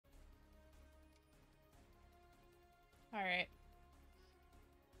Alright.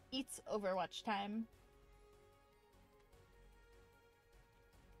 It's Overwatch time.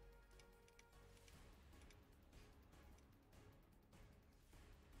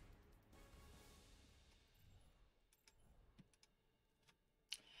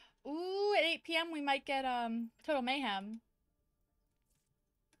 Ooh, at 8 p.m. we might get Total Mayhem.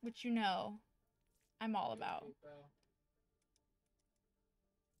 Which you know I'm all about.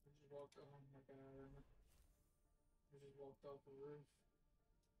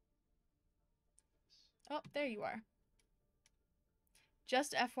 Oh, there you are.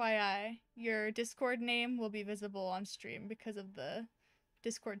 Just FYI, your Discord name will be visible on stream because of the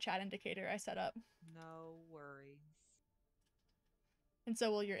Discord chat indicator I set up. No worries. And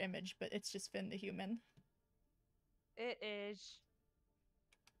so will your image, but it's just Finn the human. It is.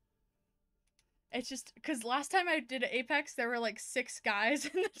 It's just because last time I did Apex, there were like 6 guys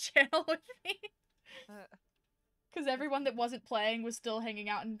in the channel with me. Because everyone that wasn't playing was still hanging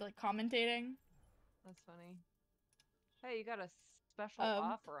out and like commentating. That's funny. Hey, you got a special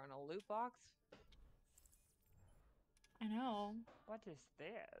offer on a loot box? I know. What is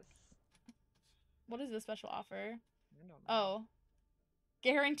this? What is the special offer? I don't know. Oh.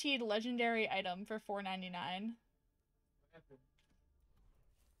 Guaranteed legendary item for $4.99.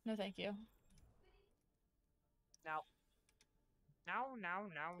 No, thank you. No. No, no,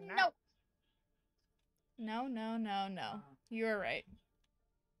 no, no. Nope. No, no, no, no. You are right.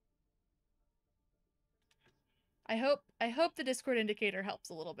 I hope the Discord indicator helps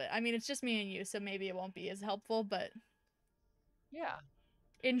a little bit. I mean, it's just me and you, so maybe it won't be as helpful, but yeah.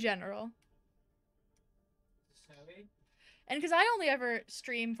 In general. And because I only ever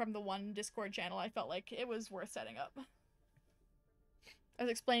stream from the one Discord channel, I felt like it was worth setting up. I was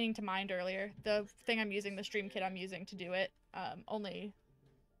explaining to Mind earlier, the thing I'm using, the stream kit I'm using to do it, only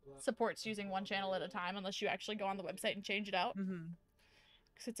supports using one channel at a time unless you actually go on the website and change it out.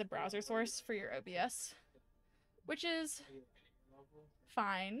 Because it's a browser source for your OBS. Which is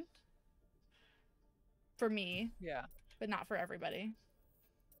fine for me. Yeah. But not for everybody.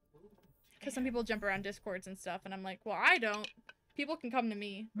 Because some people jump around Discords and stuff, and I'm like, well, I don't. People can come to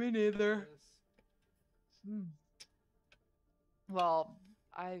me. Me neither. Well,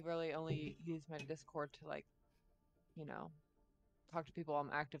 I really only use my Discord to, like, you know, talk to people I'm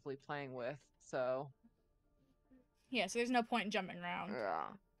actively playing with, so. Yeah, so there's no point in jumping around. Yeah.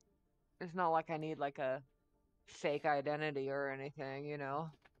 It's not like I need, like, a fake identity or anything, you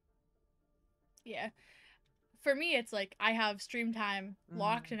know? Yeah. For me, it's like I have stream time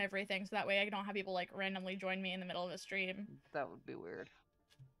locked and everything, so that way I don't have people, like, randomly join me in the middle of a stream. That would be weird.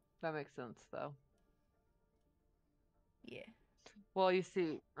 That makes sense, though. Yeah. Well, you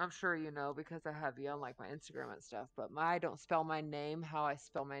see, I'm sure you know because I have you on like my Instagram and stuff, but I don't spell my name how I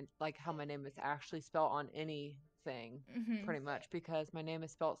spell my, like how my name is actually spelled on anything, pretty much, because my name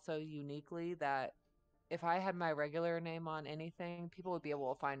is spelled so uniquely that if I had my regular name on anything, people would be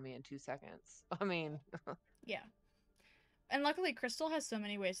able to find me in 2 seconds. I mean, yeah. And luckily, Crystal has so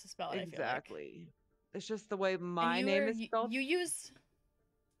many ways to spell it. Exactly. I feel like. It's just the way my name is spelled. You use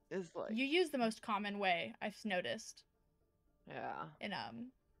the most common way I've noticed. Yeah. In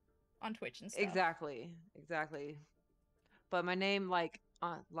on Twitch and stuff. Exactly. But my name, like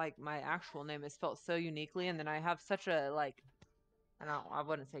my actual name is spelled so uniquely, and then I have such a I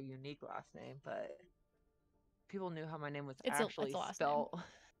wouldn't say unique last name, but people knew how my name was actually spelled.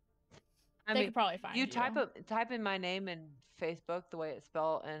 I mean, could probably find you. Type in my name in Facebook the way it's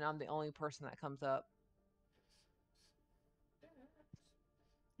spelled, and I'm the only person that comes up.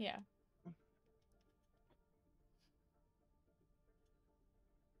 Yeah.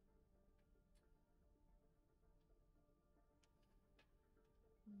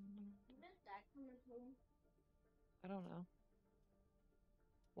 I don't know.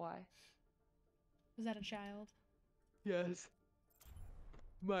 Why? Was that a child? Yes.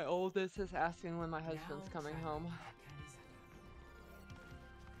 My oldest is asking when my husband's coming home.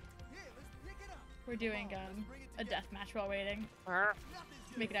 We're doing a death match while waiting.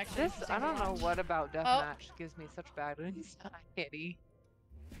 Make it actually. I don't know what about deathmatch gives me such bad anxiety.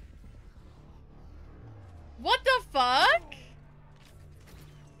 What the fuck?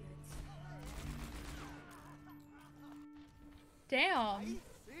 Damn.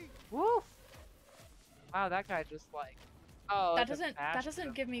 Woof. Wow, that guy just like. Oh, that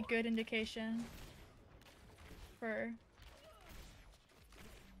doesn't give me good indication. For.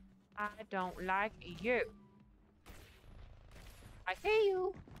 I don't like you. I see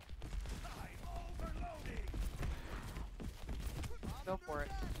you. Go for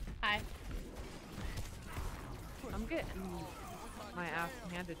it. Hi. I'm getting my ass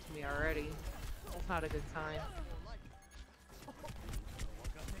handed to me already. That's not a good sign.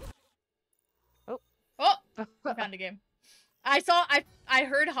 We found a game. I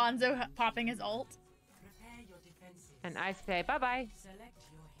heard Hanzo popping his ult. And I say bye-bye.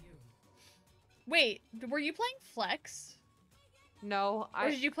 Wait, were you playing Flex? No,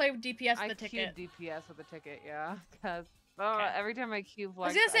 or did you play DPS with the ticket? I queued DPS with the ticket, yeah. Because every time I queue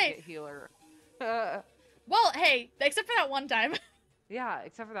Flex, I get healer. Well, hey, except for that one time. Yeah,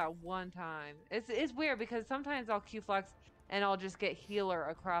 except for that one time. It's weird because sometimes I'll queue Flex and I'll just get healer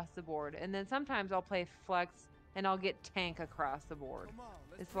across the board. And then sometimes I'll play Flex and I'll get tank across the board.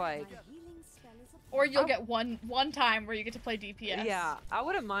 It's like... Or you'll get one time where you get to play DPS. Yeah, I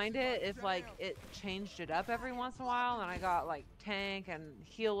wouldn't mind it if like it changed it up every once in a while and I got like tank and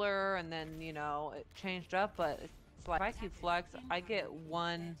healer and then, you know, it changed up, but it's like if I queue Flex, I get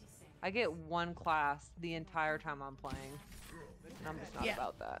one class the entire time I'm playing. And I'm just not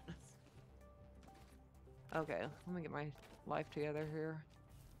about that. Okay, let me get my life together here.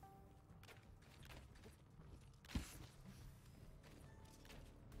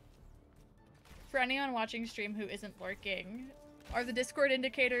 For anyone watching stream who isn't lurking, are the Discord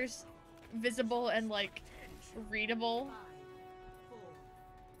indicators visible and like readable?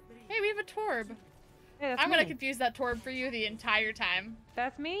 Hey, we have a Torb. Hey, I'm gonna confuse that Torb for you the entire time.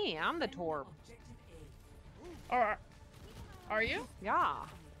 That's me. I'm the Torb. Or are you? Yeah.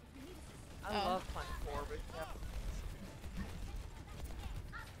 I love playing Torb.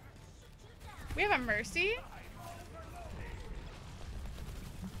 We have a Mercy.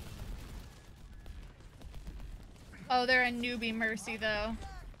 Oh, they're a newbie Mercy though.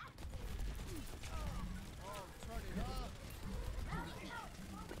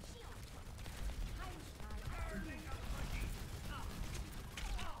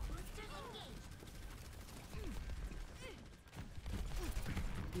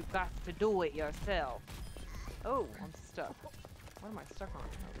 You got to do it yourself. Oh, I'm stuck. What am I stuck on?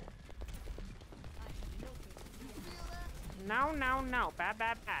 No, no, no. Bad,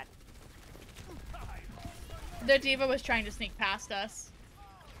 bad, bad. The diva was trying to sneak past us.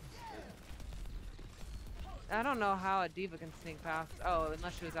 I don't know how a diva can sneak past. Oh,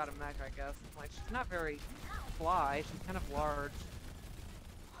 unless she was out of mech, I guess. Like, she's not very fly. She's kind of large.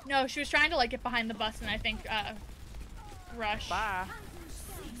 No, she was trying to like get behind the bus and I think rush. Bye.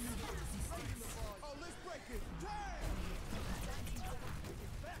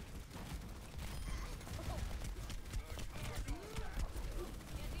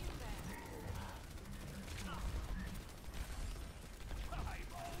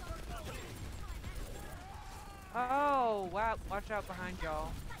 Oh, wow. Watch out behind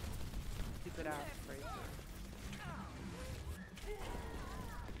y'all. Stupid ass Fraser.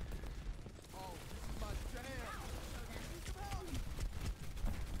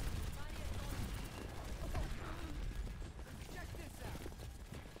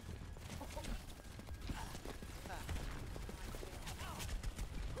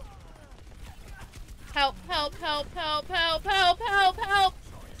 Help, help, help, help, help, help, help, help!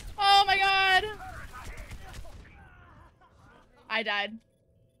 Oh my god! I died.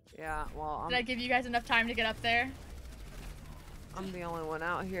 Yeah, well, Did I give you guys enough time to get up there? I'm the only one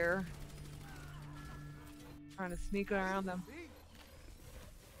out here. Trying to sneak around them.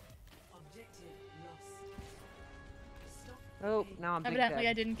 Oh, now I'm Evidently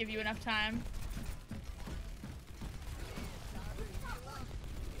I didn't give you enough time.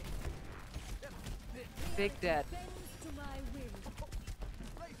 Big dead.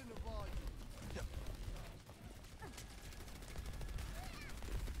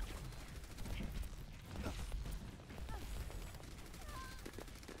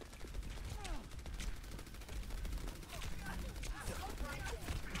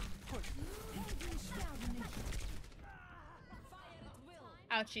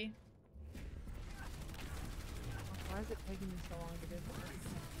 Ouchie. Why is it taking me so long to do this?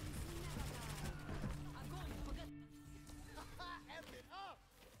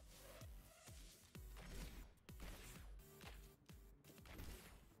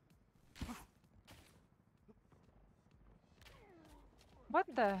 What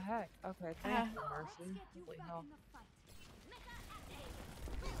the heck? Okay, thank you, Mercy. Holy hell.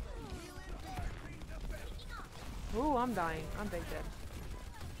 Ooh, I'm dying. I'm big dead.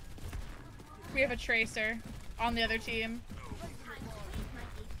 We have a Tracer on the other team.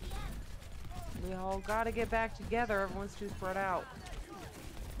 We all gotta get back together. Everyone's too spread out.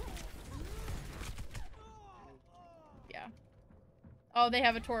 Yeah. Oh, they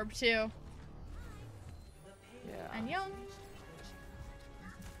have a Torb too. Yeah. And young.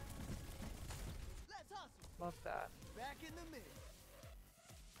 Love that.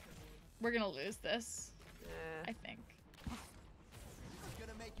 We're gonna lose this. Yeah. I think.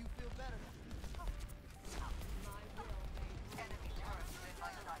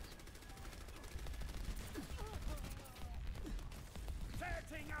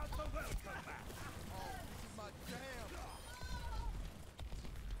 Sing out the welcome back. Oh, this is my jam.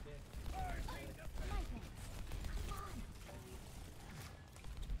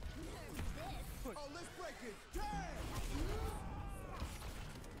 Oh, let's break it. Damn.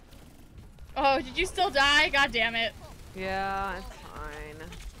 Oh, did you still die? God damn it. Yeah, it's fine.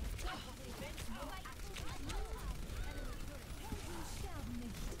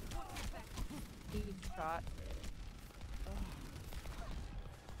 Shot.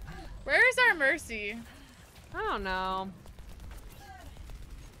 Where's our Mercy? I don't know.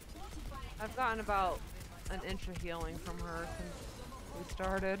 I've gotten about an inch of healing from her since we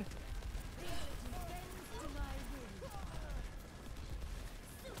started.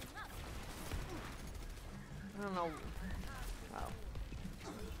 I don't know. Oh.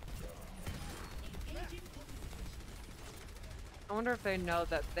 I wonder if they know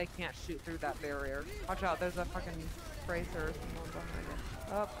that they can't shoot through that barrier. Watch out, there's a fucking tracer or someone behind it.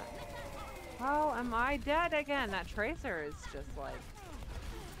 Oh. How am I dead again? That tracer is just like...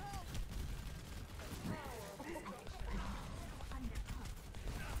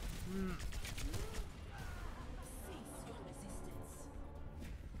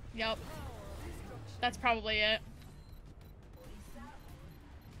 Yep. That's probably it.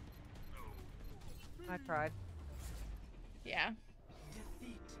 I tried. Yeah.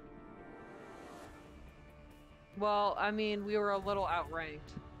 Well, I mean, we were a little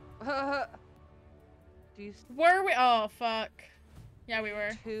outranked. Do you Were we? Oh, fuck. Yeah, we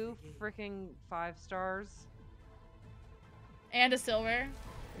were. 2 freaking 5 stars? And a silver.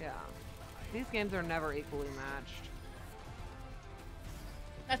 Yeah. These games are never equally matched.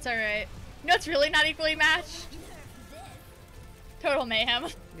 That's alright. No, it's really not equally matched. Total mayhem.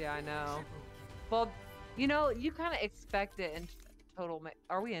 Yeah, I know. Well, you know, you kind of expect it in Total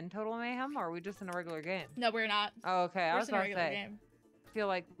Are we in Total Mayhem, or are we just in a regular game? No, we're not. Oh, okay. I We're was just in a about to regular say. game. I feel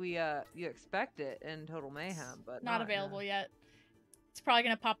like we, you expect it in Total Mayhem, but Not available yet. It's probably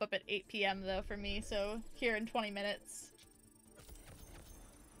gonna pop up at 8 PM though for me, so here in 20 minutes.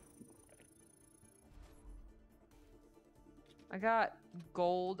 I got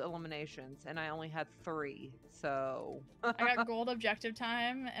gold eliminations, and I only had 3, so... I got gold objective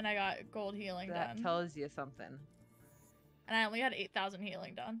time, and I got gold healing done. That tells you something. And I only had 8,000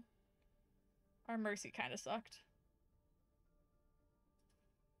 healing done. Our Mercy kind of sucked.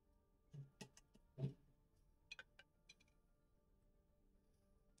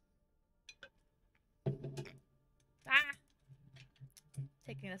 Ah!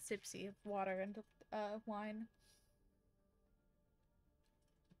 Taking a sipsy of water and wine.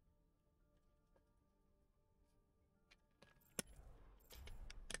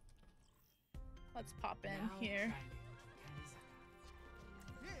 Let's pop in here.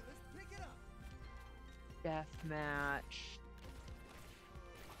 Yeah, let's pick it up. Deathmatch.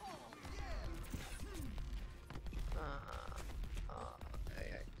 Oh,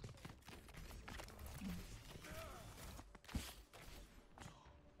 yeah.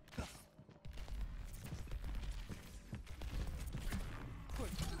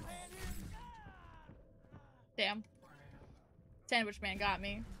 Damn. Sandwich man got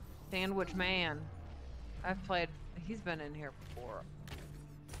me. Sandwich Man. I've played... He's been in here before.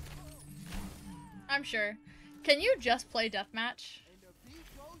 I'm sure. Can you just play deathmatch? And the beat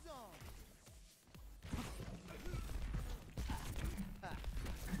goes on.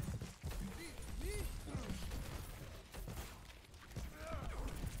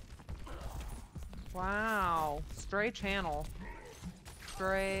 Wow. Stray channel.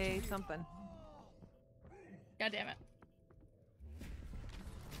 Stray something. God damn it.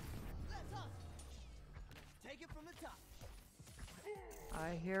 Take it from the top.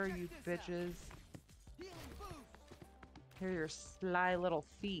 I hear you bitches. Hear your sly little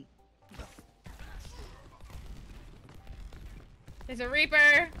feet. There's a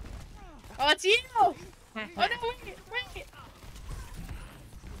Reaper! Oh, it's you! Oh no, wait!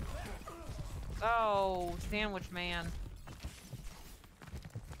 Oh, Sandwich Man.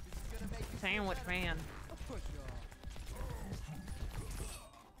 Sandwich Man.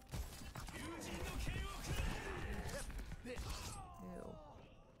 Ew.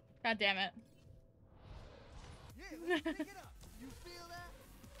 God damn it. Yeah, let's pick it up. You feel that?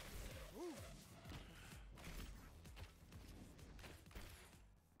 Ooh.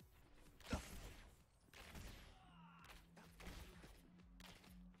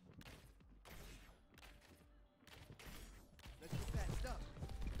 Let's get that stuff.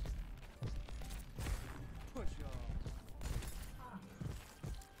 Push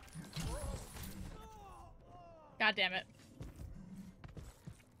God damn it.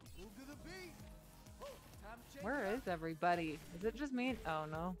 Move to the beat. Time to Where is everybody? Is it just me? Oh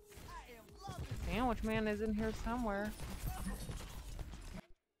no. I am loving Sandwich Man is in here somewhere.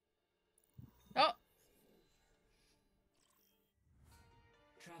 Oh,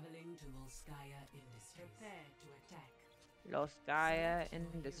 Traveling to Volskaya Industries. Prepare to attack. Loskaya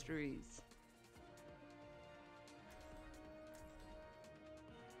Industries.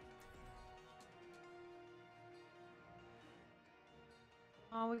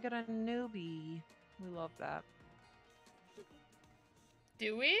 Oh, we got a newbie. We love that.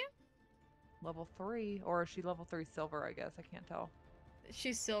 do we? Level 3. Or is she level 3 silver, I guess. I can't tell.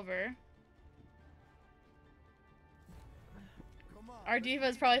 She's silver. Come on. Our diva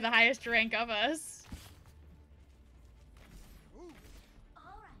is probably the highest rank of us. Ooh.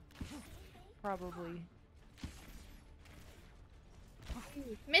 Probably.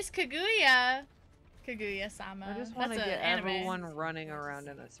 Miss Kaguya. Kaguya-sama. I just want to That's get an anime. everyone running around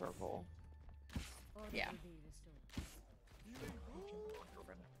in a circle. Yeah.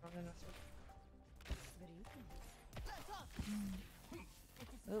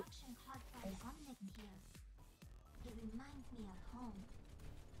 Oh. It reminds me of home.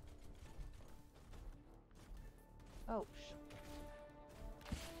 Oh,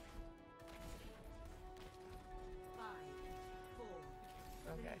 5, 4,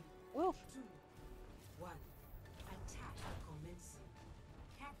 okay. Woof. 2, 1. Attack commencing.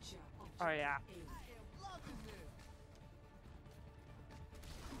 Capture objective Oh yeah. A. I am loving this.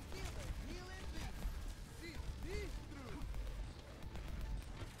 Feel the healing beat. See these through.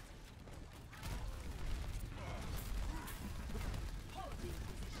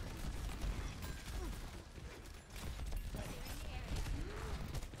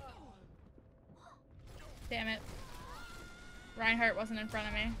 Damn it. Reinhardt wasn't in front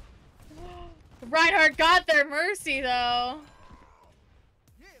of me. Reinhardt got their mercy, though.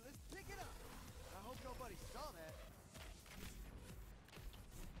 Yeah, let's pick it up. I hope nobody saw that.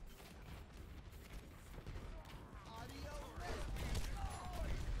 Audio ready.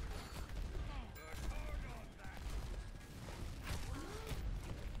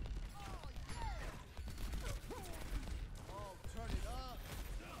 Oh, turn it up.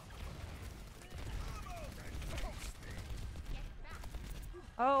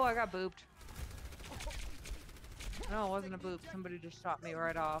 Oh, I got booped. No, it wasn't a boop. Somebody just shot me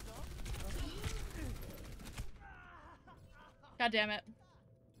right off. God damn it.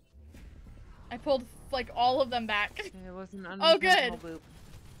 I pulled, like, all of them back. It was an Oh, unintentional good. boop.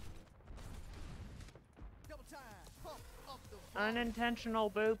 Double time. Pump up the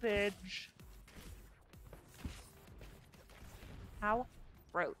Unintentional boopage. How?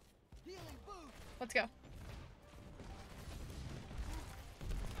 Road. healing boost. Let's go.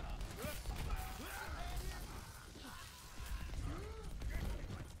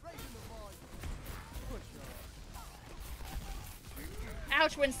 Raising the volume. Push up.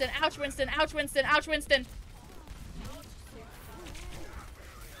 Ouch, Winston. Ouch, Winston. Ouch, Winston. Ouch, Winston.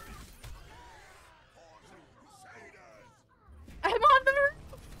 I'm on the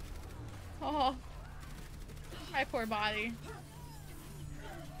roof. Oh. My poor body.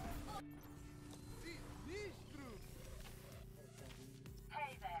 See these through.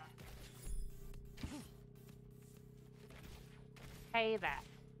 Hey there.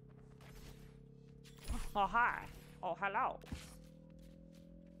 Oh, hi. Oh, hello.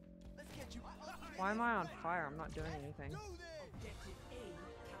 Let's get you up there. Why am I on fire? I'm not doing anything. Do this. Objective A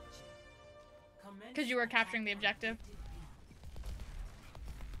captured. Commence Because you were capturing the objective.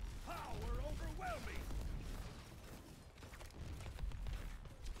 Power overwhelming.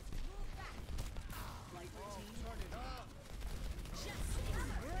 Flight Oh, team. turn it up.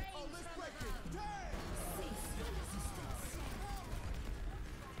 Oh, let's break it. Damn.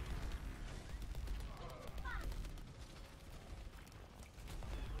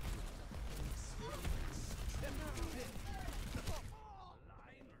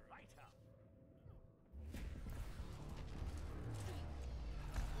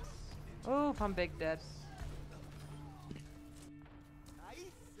 Oof, I'm big dead. I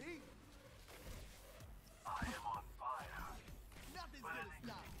see. I am on fire. Nothing's gonna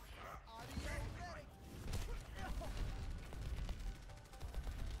stop. Audio ready.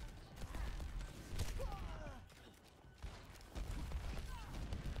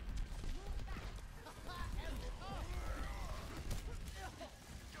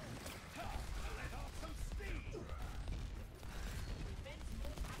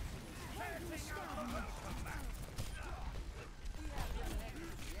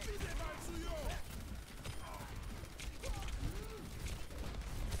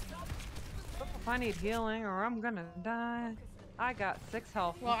 If I need healing or I'm gonna die. I got 6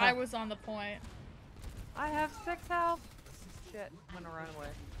 health. Well, I was on the point. I have 6 health. Shit, I'm gonna run away.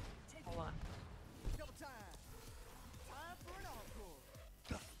 Hold on. Double time. Time for an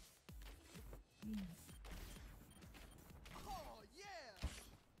encore. Oh yeah.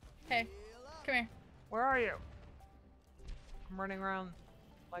 Hey, Heal up. come here. Where are you? I'm running around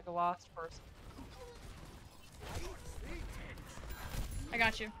like a lost person. I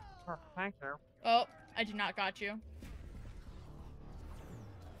got you. Oh, thank you. Oh, I did not got you.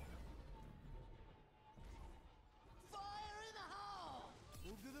 Fire in the hole.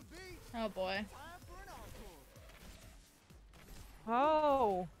 Move to the beat. Oh boy. Time for an encore.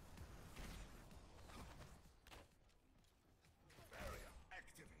 Oh.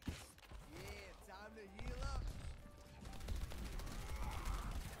 Yeah, time to heal up.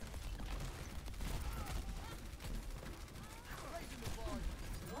 Raising the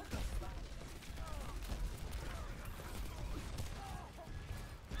volume.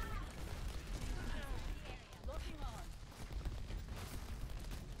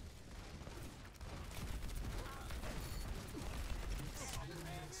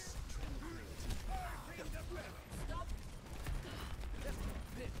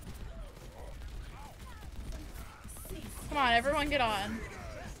 Come on, everyone get on.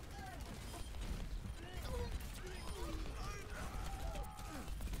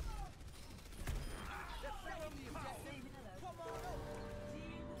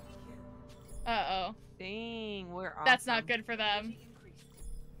 Uh-oh. Dang, we're awesome. That's not good for them.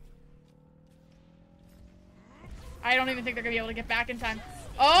 I don't even think they're gonna be able to get back in time.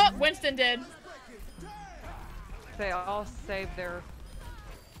 Oh, Winston did. They all saved their...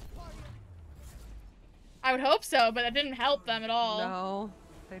 I would hope so, but that didn't help them at all. No.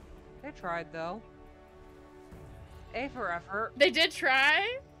 They tried, though. A for effort. They did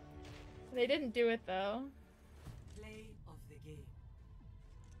try. They didn't do it, though. Play of the game.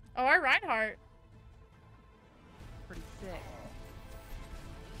 Oh, our Reinhardt. Pretty sick.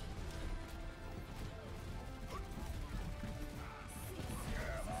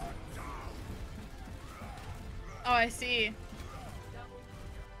 Oh, I see.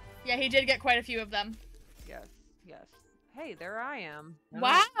 Yeah, he did get quite a few of them. Yes, yes. Hey, there I am. I don't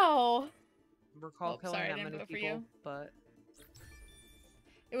Wow. recall Oh, killing sorry, I that didn't many vote for people, you. but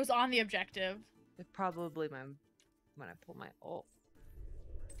It was on the objective. it's probably when I pull my ult.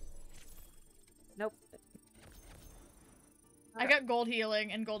 Nope. I got gold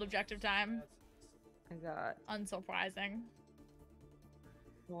healing and gold objective time. I got Unsurprising.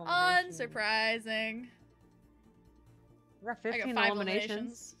 elimination. Unsurprising. I got I 15 got 5 eliminations.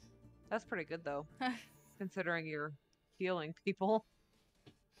 eliminations. That's pretty good though, considering you're healing people.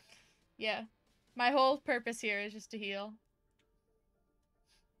 Yeah. My whole purpose here is just to heal.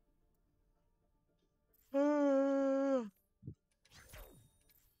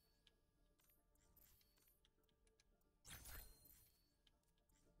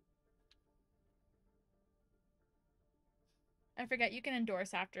 I forget you can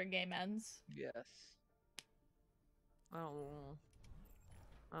endorse after a game ends. Yes. I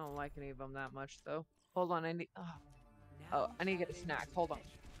don't like any of them that much though. Hold on, I need. Oh, I need to get a snack. Hold on.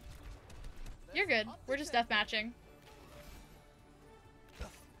 You're good. We're just deathmatching.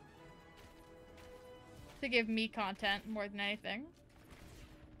 To give me content more than anything.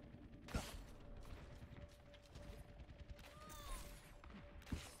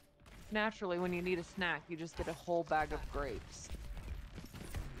 Naturally, when you need a snack, you just get a whole bag of grapes,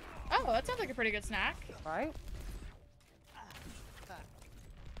 Oh, that sounds like a pretty good snack. right?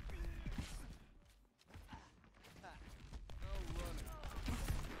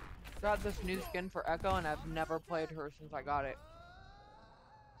 Got this new skin for Echo, and I've never played her since I got it.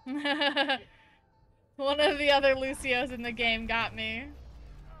 One of the other Lucios in the game got me.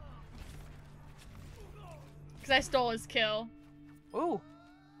 Because I stole his kill. Ooh,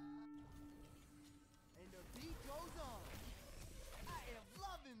 And the beat goes on. I am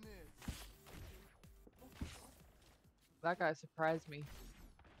loving this. that guy surprised me.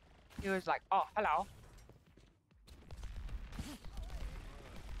 He was like, "Oh, hello."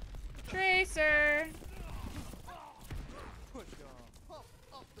 Tracer! Push on. Pump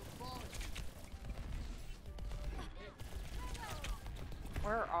up the volume.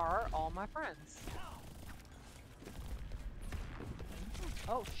 Where are all my friends?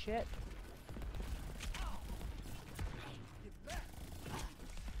 Oh shit! Get back.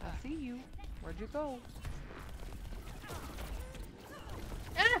 I see you. Where'd you go?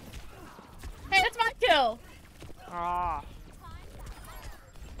 Ah! Hey, that's my kill! Ah.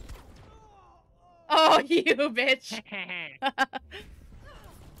 Oh, you bitch!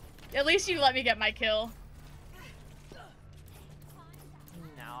 At least you let me get my kill.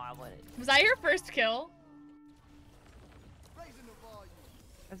 No, I wouldn't. Was that your first kill?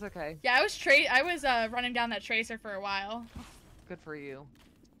 It's okay. Yeah, I was running down that tracer for a while. Good for you.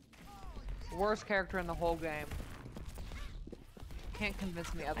 Worst character in the whole game. Can't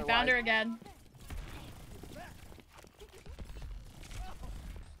convince me otherwise. I found her again.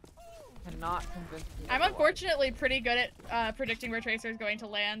 Cannot convince me I'm otherwise. unfortunately pretty good at predicting where Tracer is going to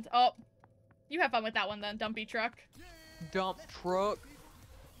land. Oh, you have fun with that one then, dumpy truck. Dump truck.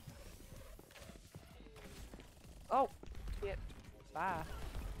 Oh, shit. Bye.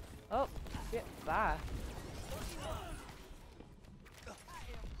 Oh, shit. Bye.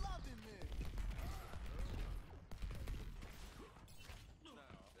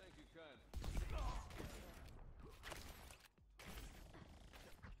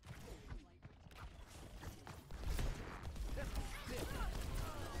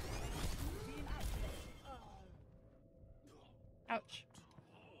 Ouch.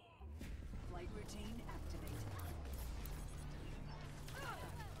 Flight routine activated.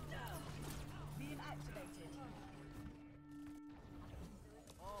 Beam activated.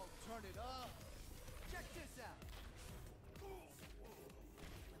 Oh, turn it up. Check this out.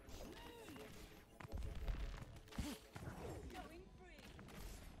 Going free.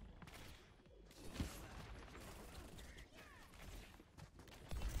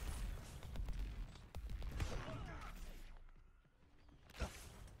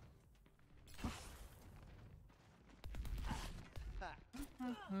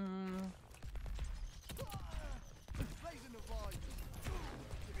 Raising the volume.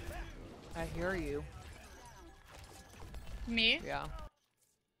 I hear you. Me? Yeah.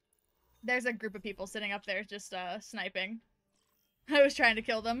 There's a group of people sitting up there just sniping. I was trying to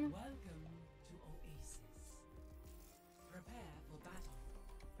kill them. Welcome to Oasis. Prepare for battle.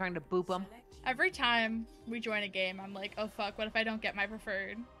 Trying to boop them. Select your Every time we join a game, I'm like, oh fuck, what if I don't get my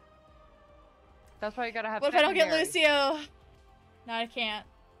preferred? That's why you gotta have What if I don't get secondary. Lucio? No, I can't.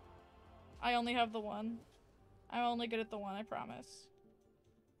 I only have the one. I'm only good at the one, I promise.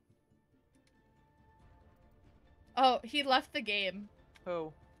 Oh, he left the game.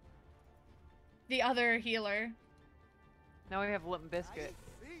 Who? The other healer. Now we have Limp Biscuit.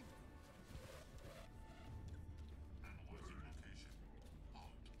 See?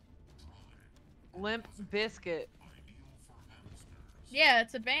 Limp Biscuit. Yeah,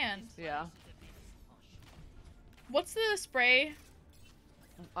 it's advanced. Yeah. What's the spray?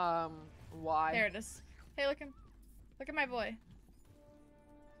 Why? There it is. Hey, look at my boy.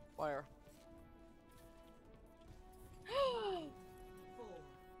 Where? 4,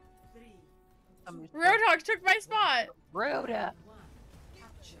 3, Roadhog took my spot. Rhoda. 1.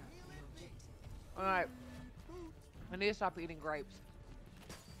 Capture the objective. Alright. I need to stop eating grapes.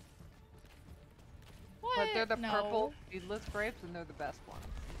 What? But they're the No. purple seedless grapes and they're the best ones.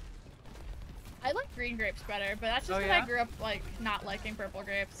 I like green grapes better, but that's just Oh, because yeah? I grew up like not liking purple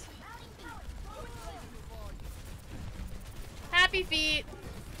grapes. Happy feet.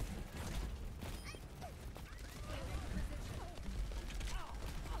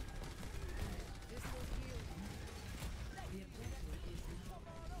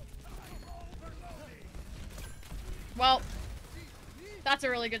 Well, that's a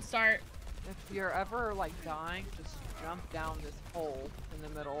really good start. If you're ever like dying, just jump down this hole in the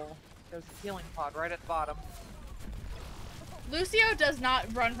middle. There's a healing pod right at the bottom. Lucio does not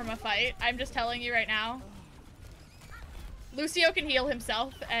run from a fight. I'm just telling you right now. Lucio can heal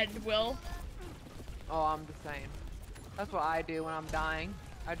himself and will. Oh, I'm just saying. That's what I do when I'm dying.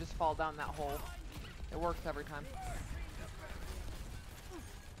 I just fall down that hole. It works every time.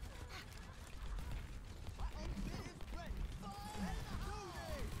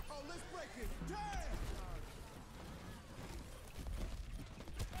 Oh, let's break it. Damn!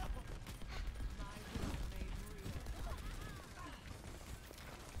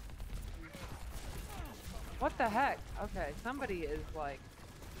 What the heck? Okay, somebody is like...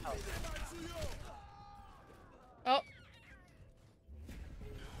 Oh. Oh,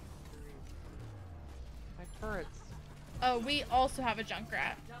 My turrets. oh, we also have a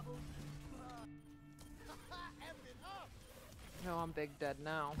Junkrat. No, I'm big dead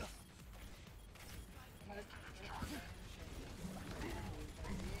now.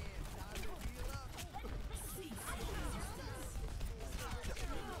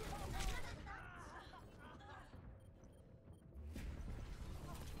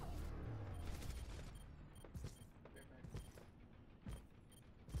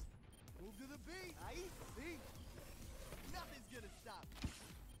 Move to the beat. I see. Nothing's gonna stop me.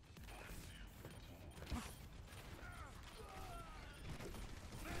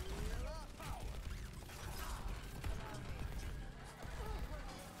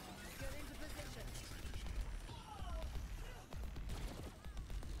 Get into position.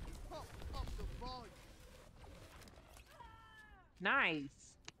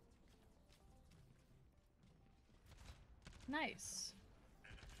 Nice. Nice.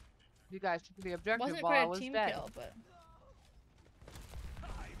 You guys took the objective Wasn't while I quite a was team dead. kill, but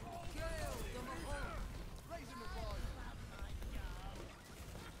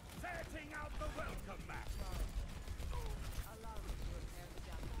Setting out the welcome mat.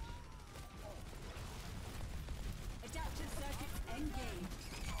 Adaptive circuits engaged.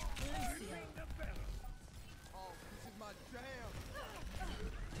 Lucio. Oh, this is my jam.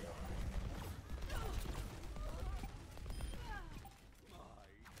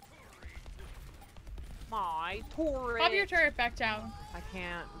 My turret. pop your turret back down. I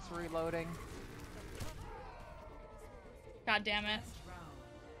can't. It's reloading. God damn it.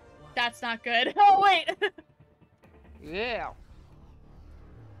 That's not good. Oh wait. Yeah.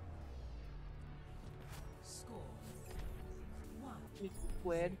 Score. 1.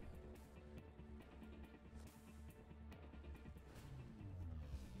 Squid.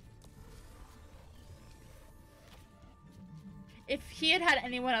 If he had had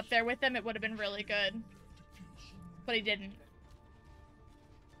anyone up there with him, it would have been really good. But he didn't.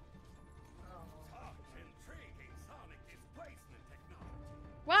 Intriguing sonic displacement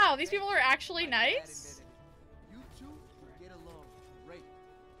technology. Wow, these people are actually nice. You two get along great.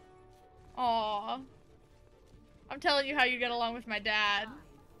 Aw. I'm telling you how you get along with my dad. 5,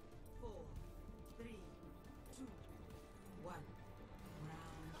 4, 3, 2, 1. Round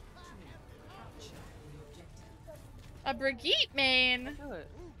 2. Capture the objective. A Brigitte main. Do it.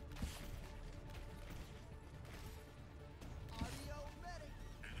 Audio ready.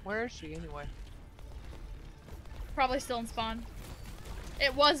 Where is she anyway? Probably still in spawn.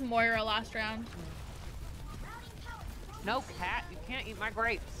 It was Moira last round. No, cat. You can't eat my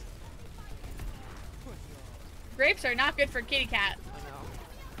grapes. Grapes are not good for kitty cat. I know.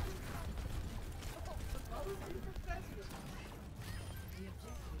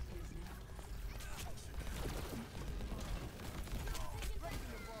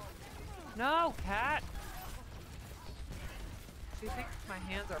 No, cat. She thinks my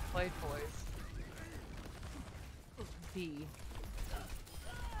hands are play toys. B.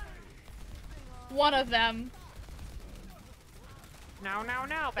 One of them. No, no,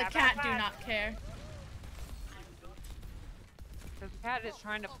 no. The cat do not care. The cat is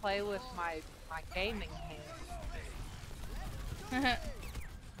trying to play with my gaming hands.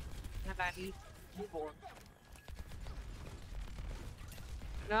 And I need keyboard.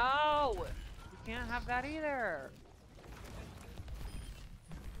 No! You can't have that either.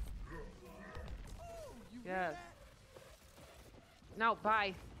 Yes. No,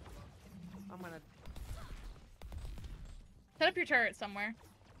 bye. I'm gonna. Set up your turret somewhere.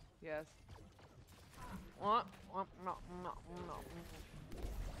 Yes. No, no.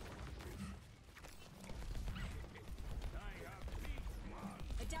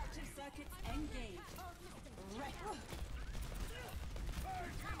 Adaptive circuits engaged. Right.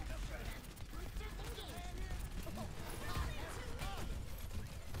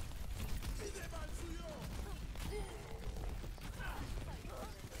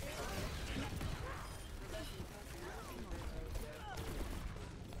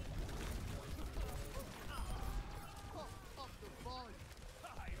 Up the volume.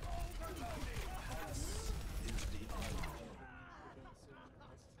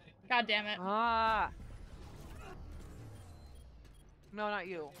 God damn it. Ah. No, not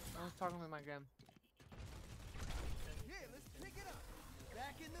you. I was talking with my game. Yeah, let's pick it up.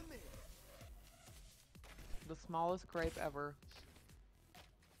 Back in the mix. The smallest grape ever.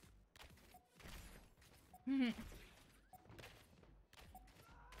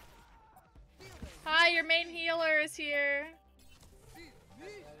 Hi, your main healer is here. See me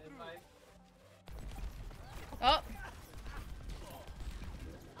through. Oh.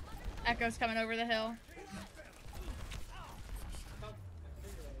 Echo's coming over the hill.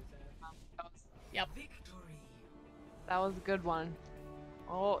 Yep. That was a good one.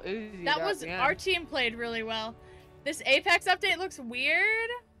 Oh, Uzi. That got was, the end. our team played really well. This Apex update looks weird.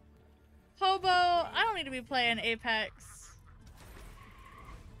 Hobo, I don't need to be playing Apex.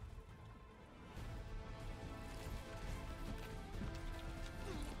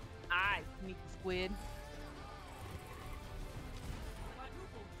 I sneaky squid.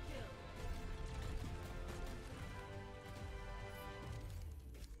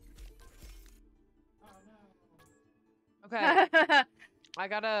 Okay, I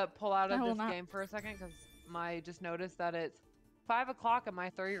gotta pull out of I will this not. game for a second because I just noticed that it's 5 o'clock and my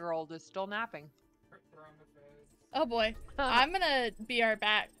 3-year-old is still napping. Oh boy. I'm gonna be our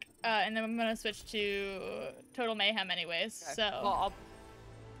back, and then I'm gonna switch to Total Mayhem anyways, Okay. so. Well,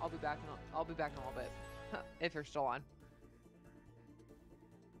 I'll be back. I'll be back in a little bit if you're still on.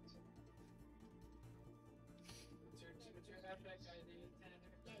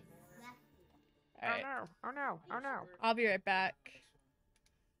 All right. Oh no! Oh no! Oh no! I'll be right back.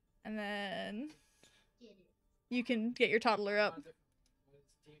 And then you can get your toddler up.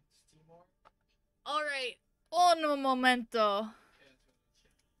 All right. Un momento.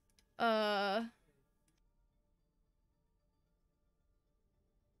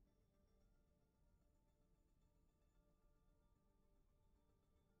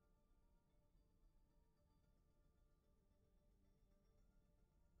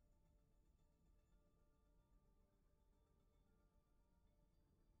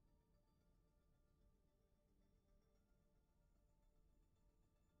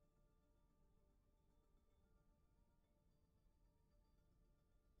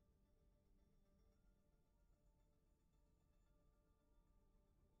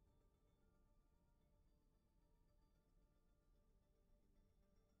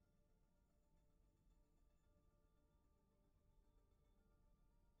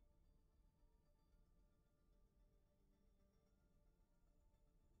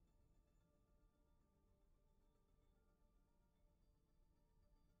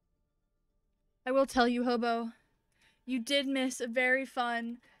 I will tell you, Hobo, you did miss a very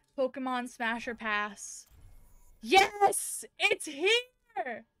fun Pokemon Smasher Pass. Yes! It's here!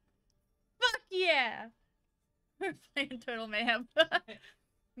 Fuck yeah! We're playing Total Mayhem.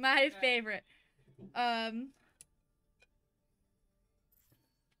 My favorite.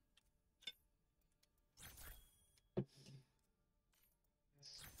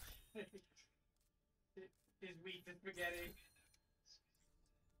 His wheat to spaghetti.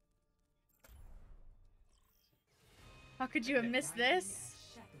 How could you have missed this?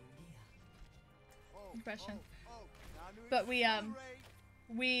 Oh, Impression. now to But we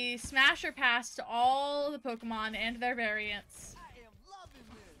accelerate. Smasher passed all the Pokemon and their variants. I am loving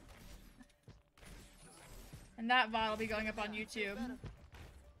this. And that VOD will be going up on YouTube.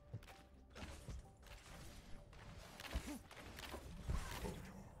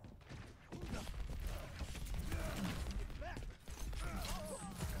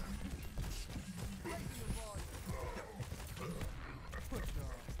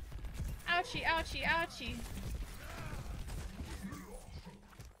 Ouchie, ouchie, ouchie.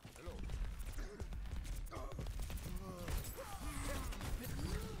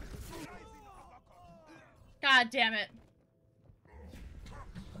 God damn it.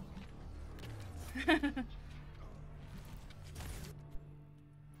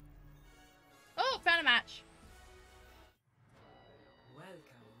 Oh, found a match. Welcome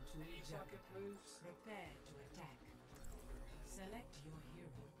to the jungle. Prepare to attack. Select your hero.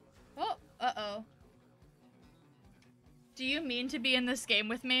 Oh, uh-oh. Do you mean to be in this game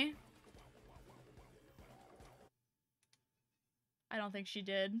with me? I don't think she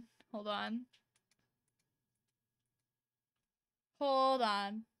did. Hold on. Hold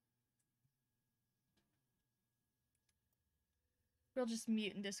on. We'll just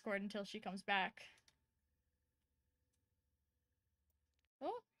mute in Discord until she comes back.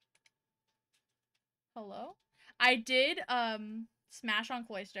 Oh. Hello? I did, smash on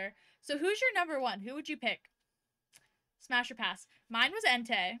Cloyster. So who's your number one? Who would you pick? Smash or pass? Mine was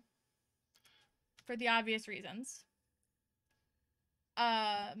Entei. For the obvious reasons.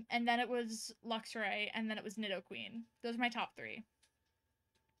 And then it was Luxray, and then it was Nidoqueen. Those are my top three.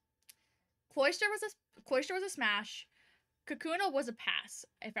 Cloyster was a smash. Kakuna was a pass,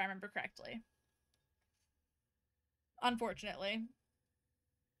 if I remember correctly. Unfortunately.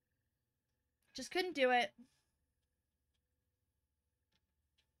 Just couldn't do it.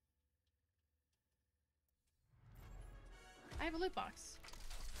 I have a loot box.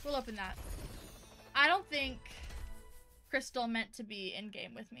 We'll open that. I don't think Crystal meant to be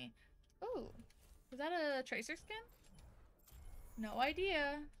in-game with me. Ooh. Was that a Tracer skin? No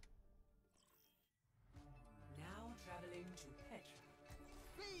idea. Now traveling to Petra.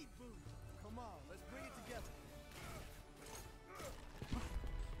 Speed boost. Come on, let's bring it together.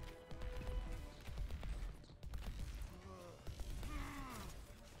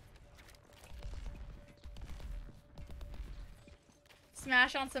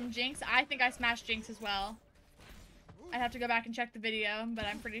 Smash on some Jinx. I think I smashed Jinx as well. I'd have to go back and check the video, but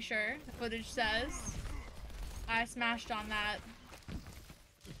I'm pretty sure the footage says I smashed on that.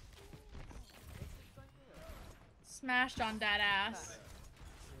 Smashed on that ass.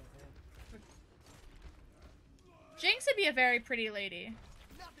 Jinx would be a very pretty lady.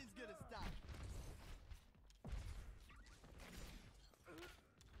 Nothing's gonna stop.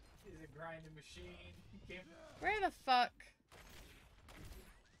 He's a grinding machine. He can't. Where the fuck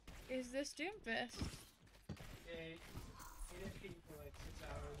is this Doomfist? Yeah, he didn't eat for like 6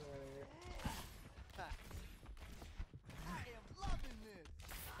 hours earlier. I am loving this.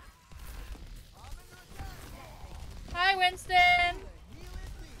 Hi, Winston.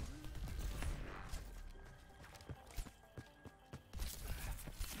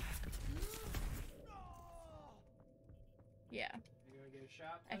 Yeah, You gonna get a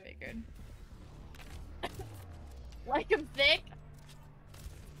shot? I figured. Like him thick.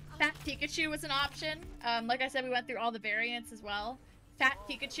 Fat Pikachu was an option. Like I said, we went through all the variants as well. Fat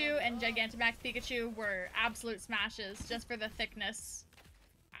Pikachu and Gigantamax Pikachu were absolute smashes just for the thickness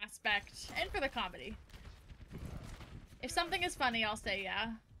aspect and for the comedy. If something is funny, I'll say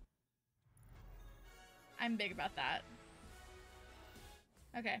yeah. I'm big about that.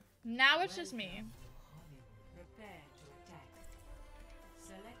 Okay, now it's just me. Prepare to attack.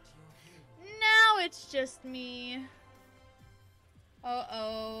 Select your hero. Now it's just me.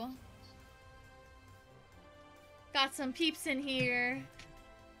 Uh-oh. Got some peeps in here.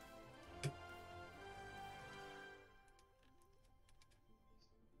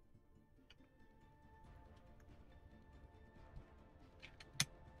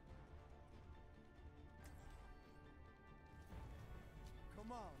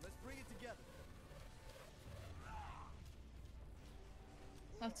 Come on, let's bring it together.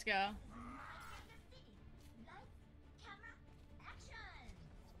 Let's go.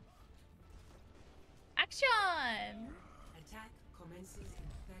 Action! Attack commences in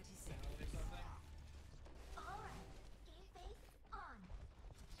 30 seconds. Alright, game face on.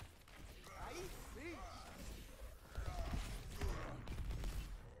 I see. Oh,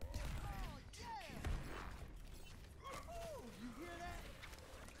 yeah. Oh, you hear that?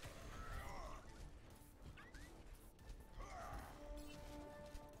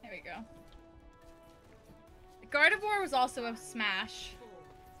 There we go. Gardevoir was also a smash.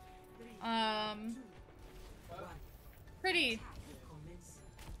 Pretty.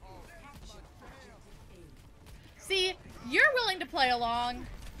 See, you're willing to play along.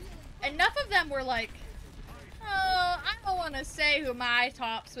 Enough of them were like, oh, I don't want to say who my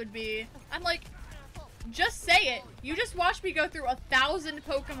tops would be. I'm like, just say it. You just watched me go through 1,000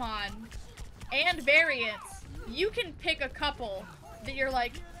 Pokemon and variants. You can pick a couple that you're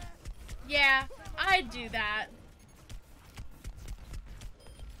like, yeah, I'd do that.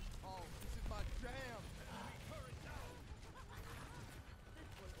 Oh, this is my jam.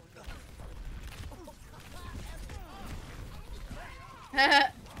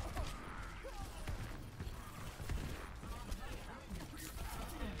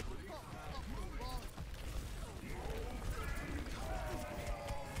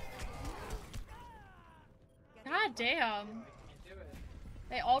 God damn. Can't do it.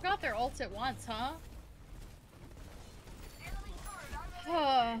 They all got their ults at once, huh?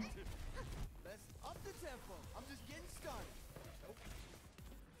 Let's up the tempo. I'm just getting started.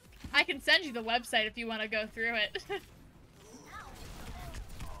 I can send you the website if you want to go through it. Check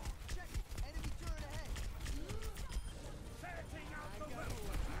it. Enemy turret ahead.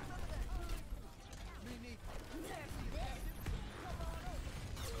 Me neither.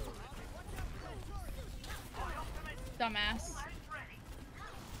 Dumbass.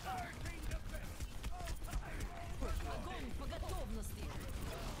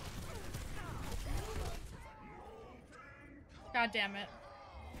 God damn it.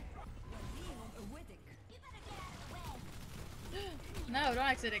 No, don't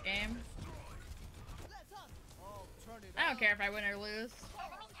exit a game. Oh, turn it I don't care if I win or lose.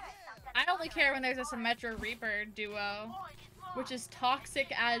 I only care when there's a Symmetra Reaper duo, which is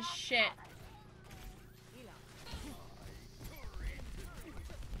toxic as shit.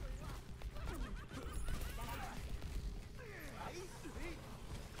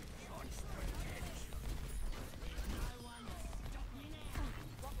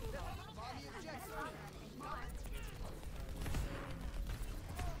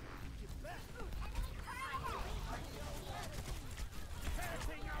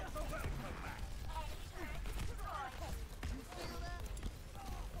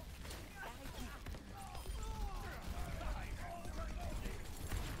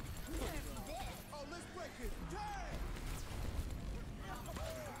 Oh, let's break it. Damn!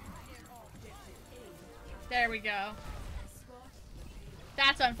 There we go.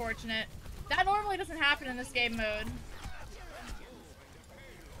 That's unfortunate. That normally doesn't happen in this game mode.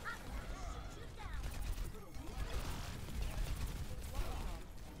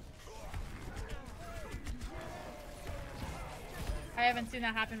 I haven't seen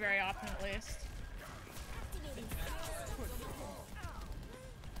that happen very often, at least. Where'd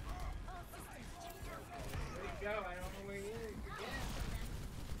you go? I don't know where you is.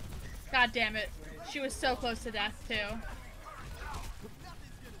 God damn it. She was so close to death, too.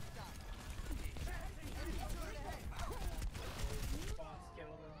 Boss killed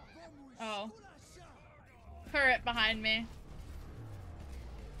him. Oh. Turret behind me.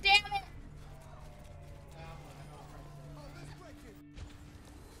 Damn it!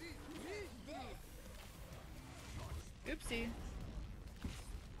 Oopsie.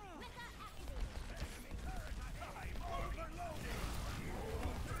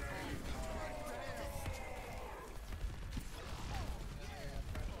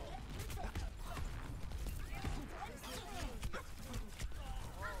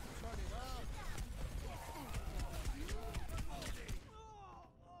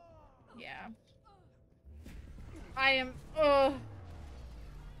 Yeah. I am,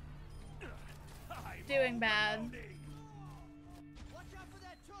 doing bad. Watch out for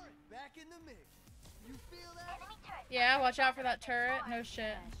that turret. Back in the mix. You feel that? Enemy turret. Yeah, watch out for that turret. No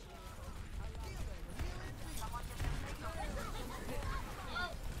shit.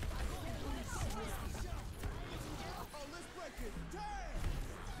 Oh, let's break it. Damn!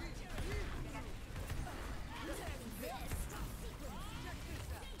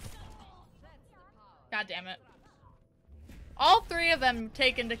 God damn it. All three of them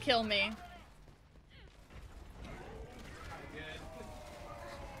taken to kill me.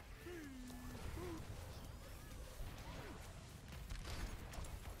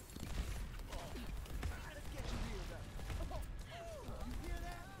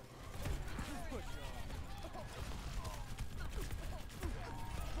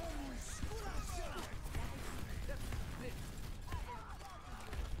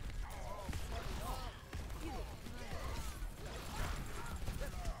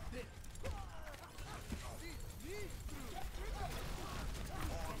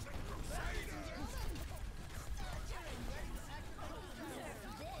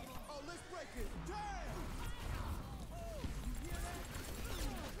 Oh, let's break it. Damn!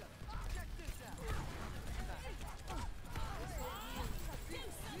 Check this out.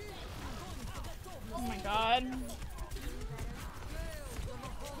 Oh my god.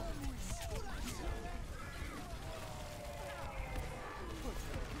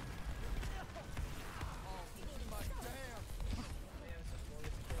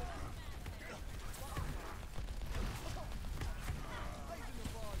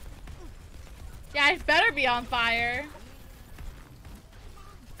 Yeah, I better be on fire.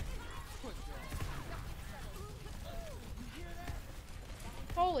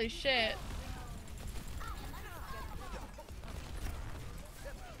 Holy shit.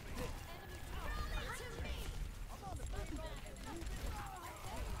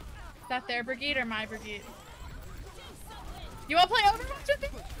 Is that their brigade or my brigade? You wanna play Overwatch with me?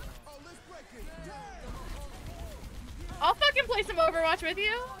 Oh, let's break it. Damn! I'll fucking play some Overwatch with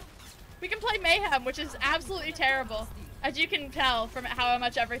you. We can play Mayhem, which is absolutely terrible. As you can tell from how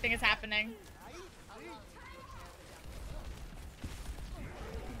much everything is happening.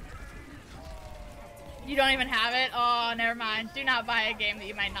 You don't even have it? Oh, never mind. Do not buy a game that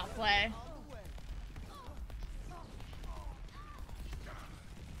you might not play.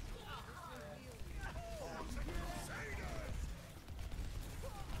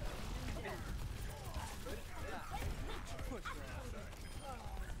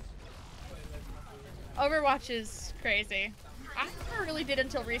 Overwatch is crazy. I never really did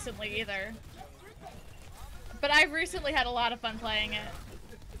until recently either. But I've recently had a lot of fun playing it.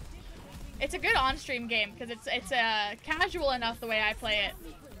 It's a good on-stream game because it's casual enough the way I play it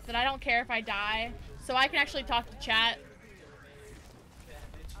that I don't care if I die, so I can actually talk to chat.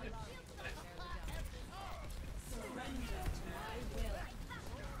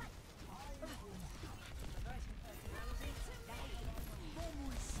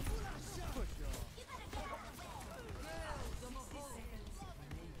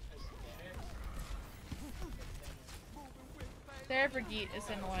 Their brigade is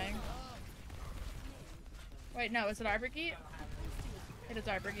annoying. Wait, no, is it our brigade? It is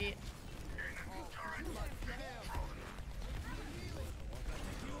our brigade.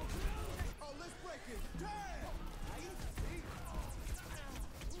 Oh, let's break it. Damn!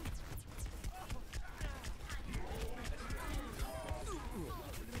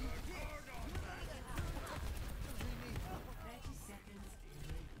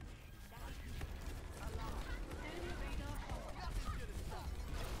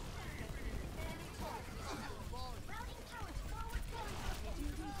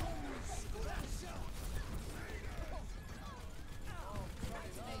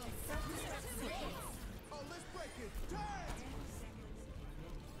 Oh, let's break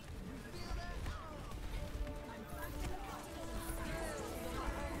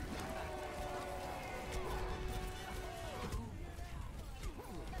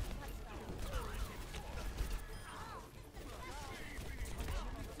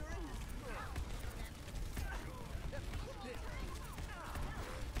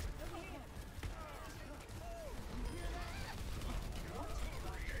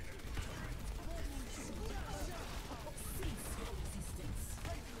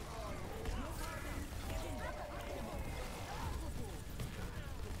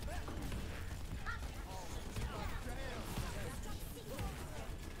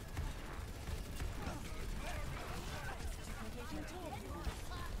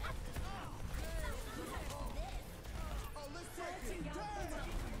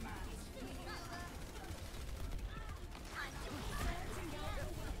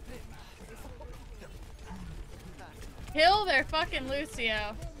Kill their fucking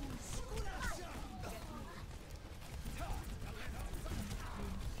Lucio.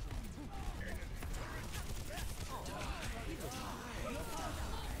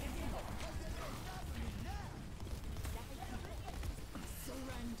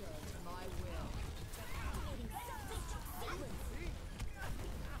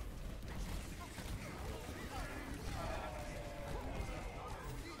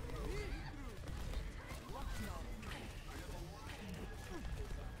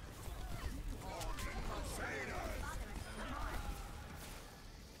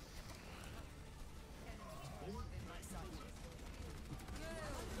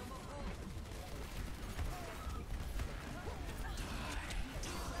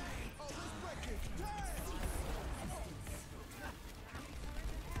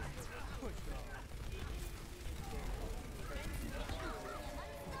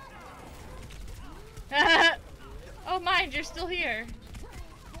 Oh, mind, you're still here.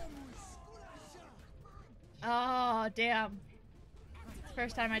 Oh, damn.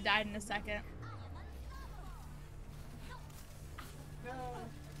 First time I died in a second.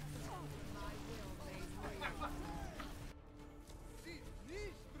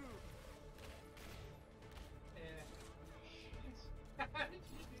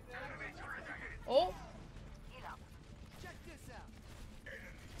 Oh. Check this out.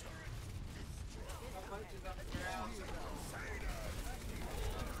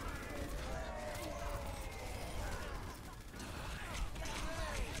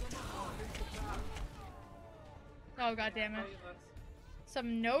 Oh, god damn it.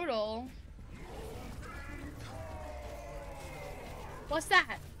 Some nodal. What's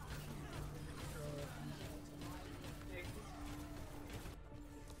that?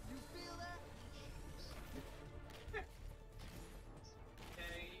 You feel that?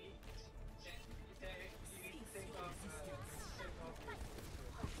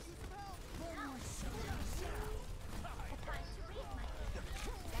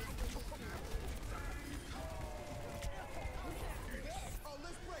 Oh,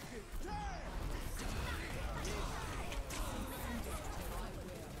 let's break it.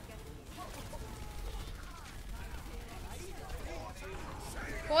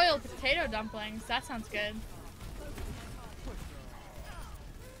 Boiled potato dumplings. That sounds good.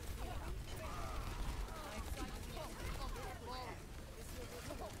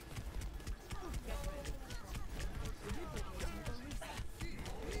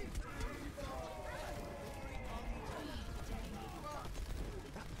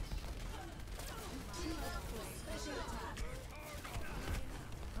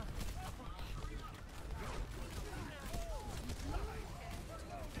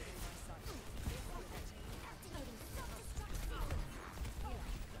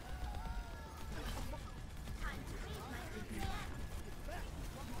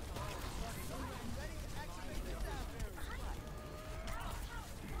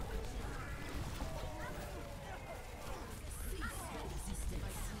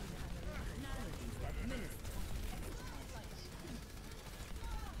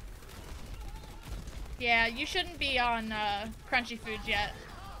 Yeah, you shouldn't be on crunchy foods yet.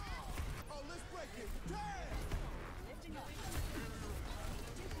 Oh, let's break it.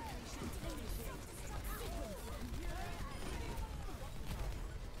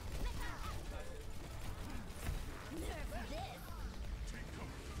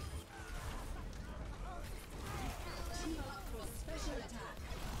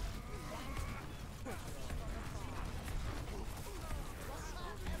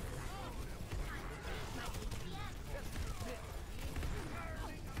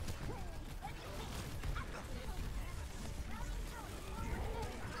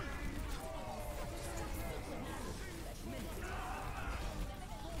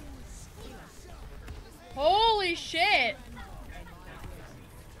 Holy shit! I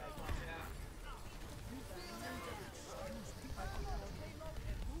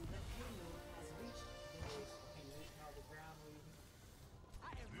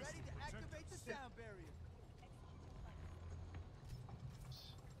am ready to activate the sound barrier.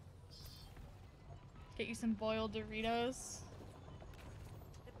 Get you some boiled Doritos.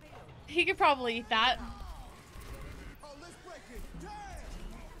 He could probably eat that. Oh, let's break it.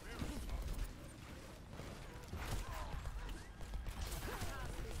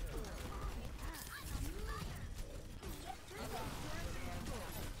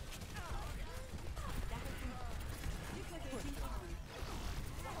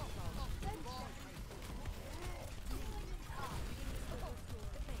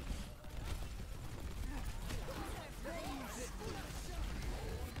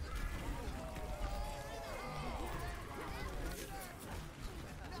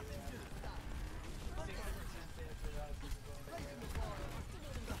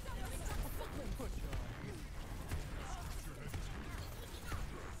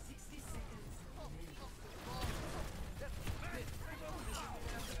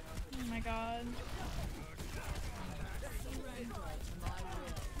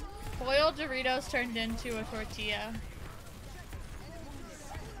 Boiled Doritos turned into a tortilla.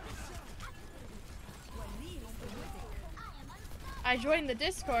 I joined the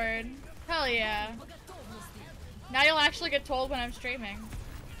Discord. Hell yeah. Now you'll actually get told when I'm streaming.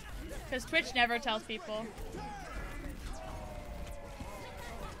 Because Twitch never tells people.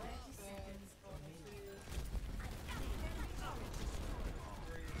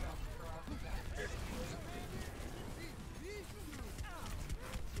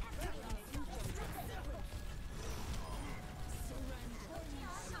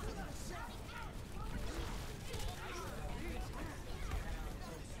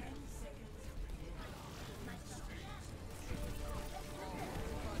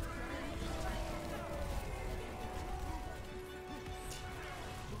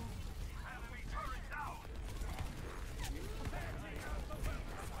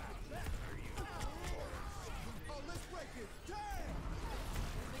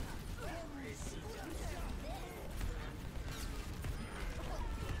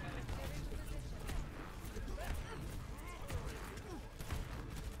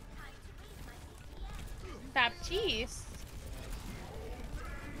 Baptiste.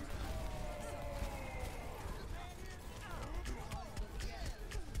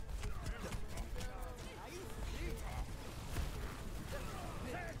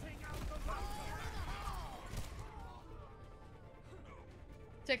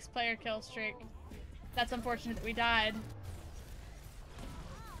 Six-player kill streak. That's unfortunate that we died.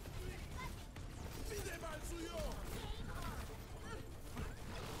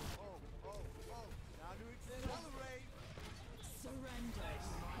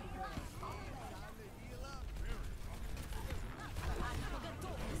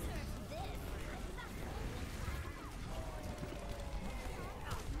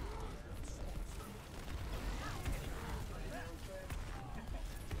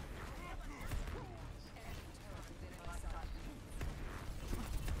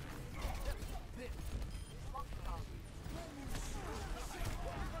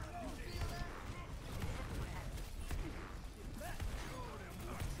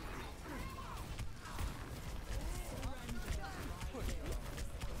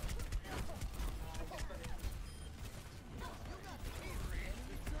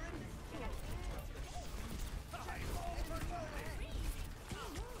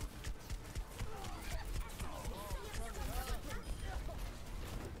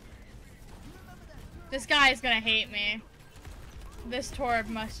 This guy is gonna hate me. This Torb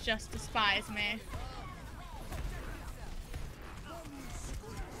must just despise me.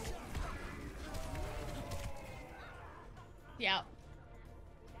 Yep.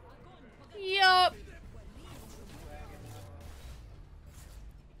 Yup.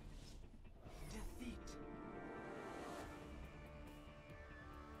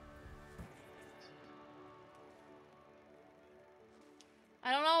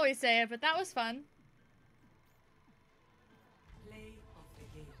 I don't always say it, but that was fun.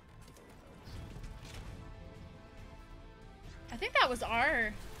 I think that was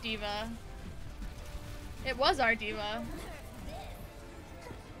our diva. It was our diva.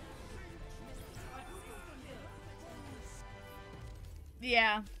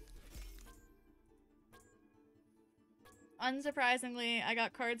 Yeah. Unsurprisingly, I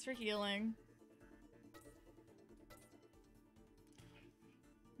got cards for healing.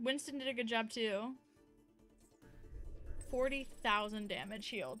 Winston did a good job too. 40,000 damage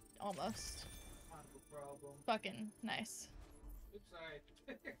healed, almost. Not a problem. Fucking nice. Oops, sorry.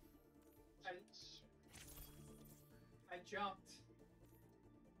 I jumped.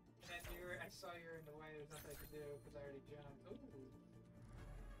 And I saw you were in the way, there's nothing I could do because I already jumped. Ooh.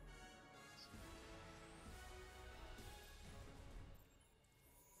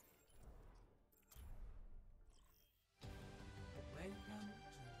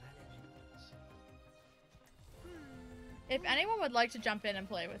 If anyone would like to jump in and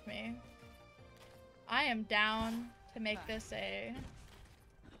play with me, I am down to make this a...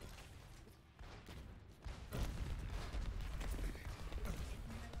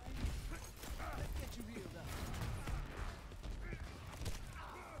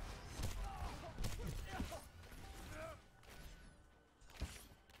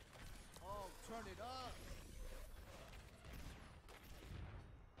 Oh, turn it up.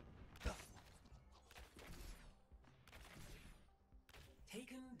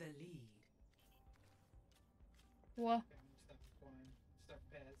 Taken the lead. What? Stop going. Stop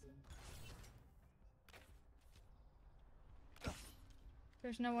passing.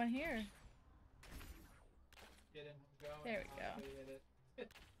 There's no one here. Get in, go. There we go. Hit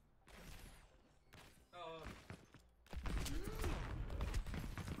it. Oh.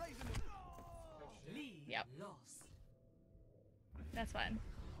 Raising the Yep, Lost. that's fine.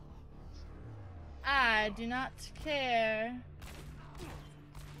 I do not care.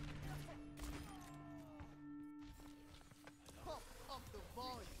 Pump up the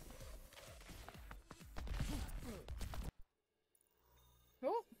volume.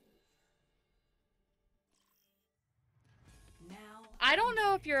 Oh. Now I don't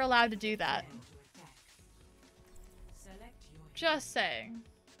know if you're allowed to do that. prepare to attack. Select your Just saying.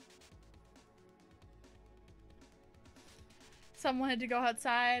 Someone had to go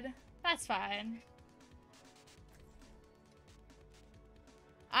outside. That's fine.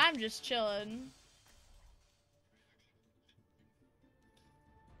 I'm just chilling.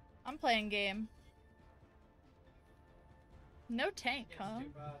 I'm playing game. No tank, Against huh? 2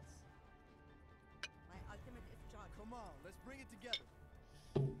 bots. My ultimate is charged. Come on, let's bring it together.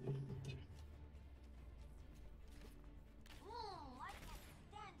 Ooh, I can't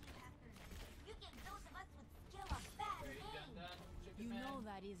stand you hackers. You give those of us with skill a bad Are you name. done, chicken You man? know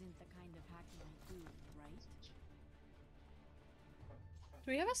that isn't the kind of hacking I do, right?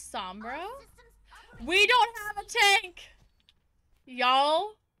 Do we have a Sombra? All systems operate. We don't have a tank!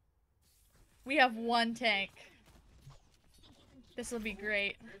 Y'all, we have one tank. This will be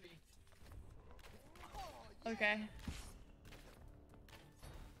great. Ruby. Okay.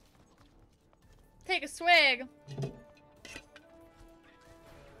 Take a swig. Roll the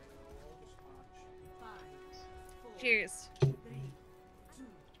sponge. 5, 4, Cheers. 3, 2,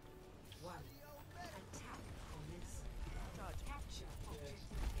 1. Attack commence. Capture objective A.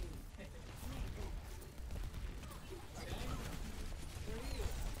 Check this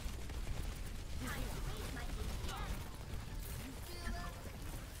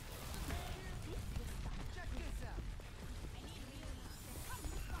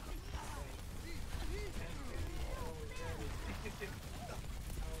out.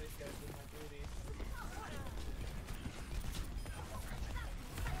 I always gotta do my duties.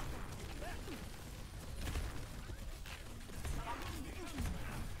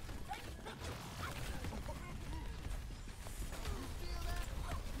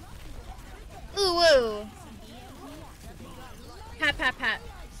 Ooh woo. Pat pat pat.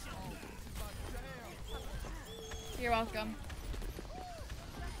 You're welcome.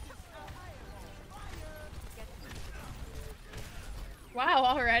 Wow,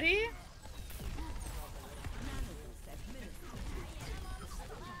 already?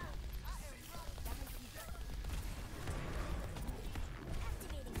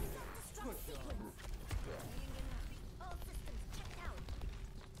 All systems checked out.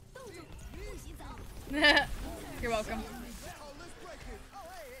 You're welcome. Oh, let's break it. Oh,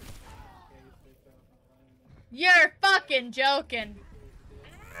 hey, hey. Okay, you picked up on You're fucking joking.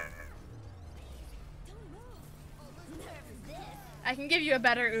 I can give you a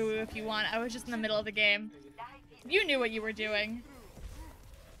better ooh if you want. I was just in the middle of the game. You knew what you were doing.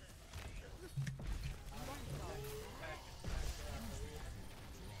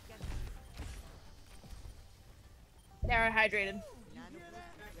 They're hydrated.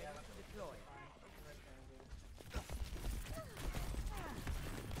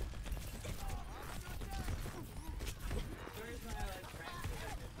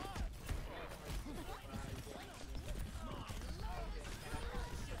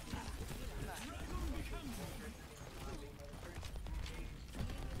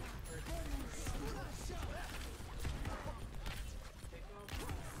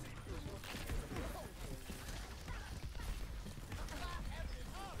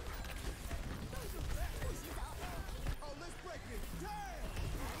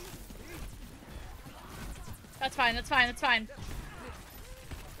 That's fine, that's fine, that's fine.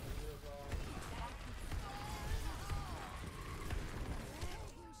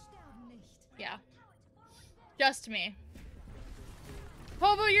 Yeah. Just me.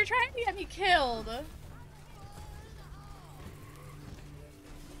 Hobo, you're trying to get me killed.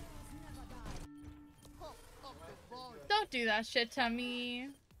 Don't do that shit to me.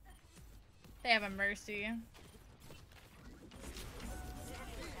 They have a mercy.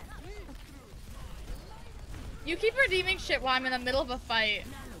 You keep redeeming shit while I'm in the middle of a fight.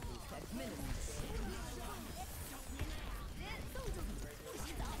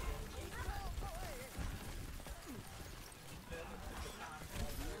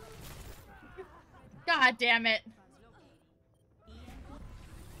 God damn it.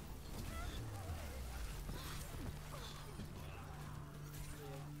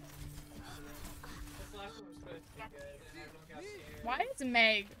 This last one was supposed to be good, and everyone got scared. Why does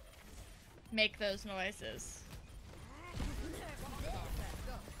Meg make those noises?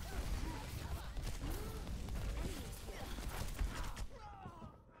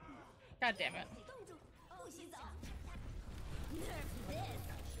 God damn it.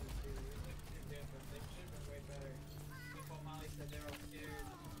 Way better. People Molly said they were all scared.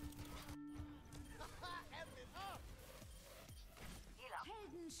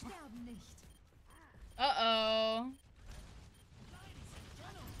 Helden sterben nicht. Uh-oh.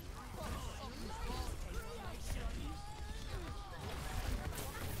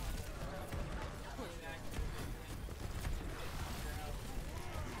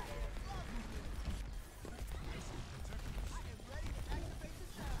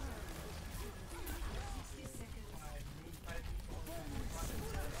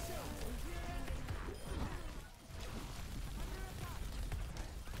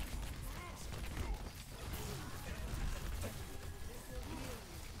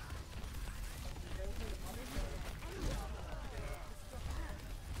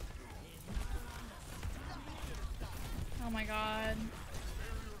 Oh my god.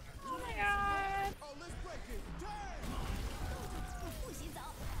 Oh my god. Oh, let's break it. Damn! 不洗澡。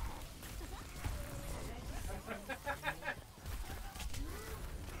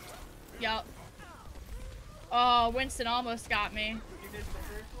 Yup. Oh, Winston almost got me. You missed the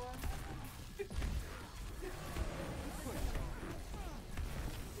first one?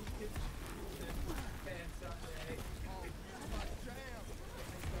 Man, someday.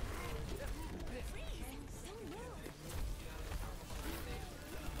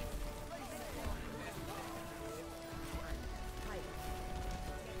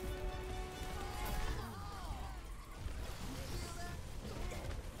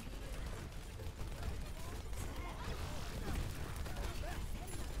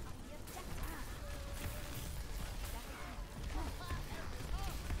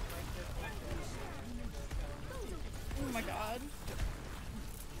 Oh my god.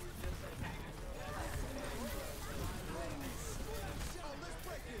 Oh, let's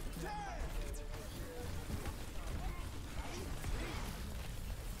break it. Damn!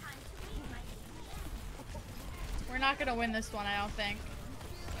 We're not gonna win this one, I don't think.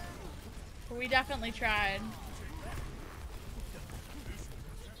 But we definitely tried.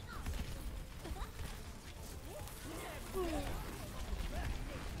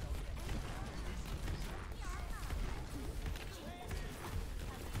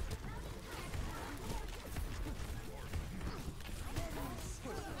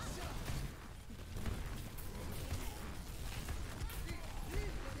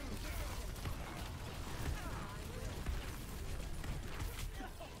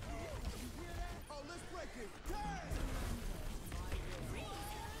 Oh, let's break it. Damn!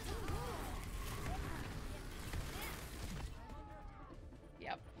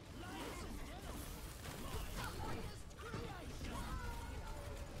 Yep.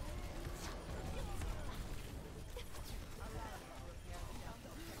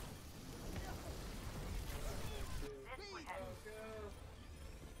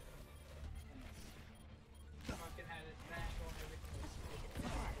 Fucking had his back on everything.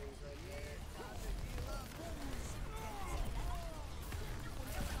 Right there.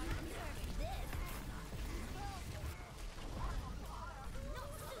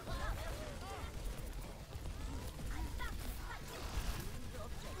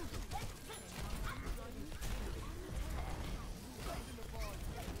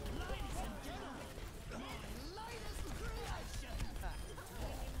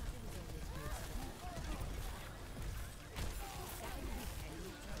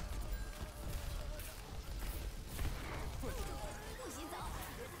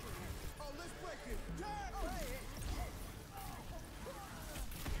 Oh, let's break it. Damn!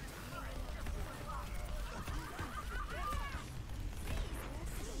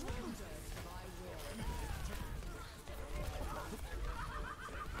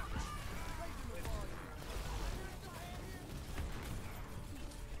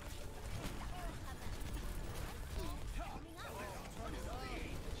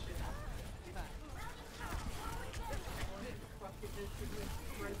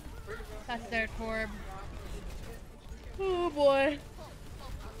 That's their Torb. Oh boy.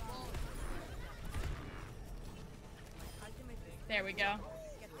 There we go.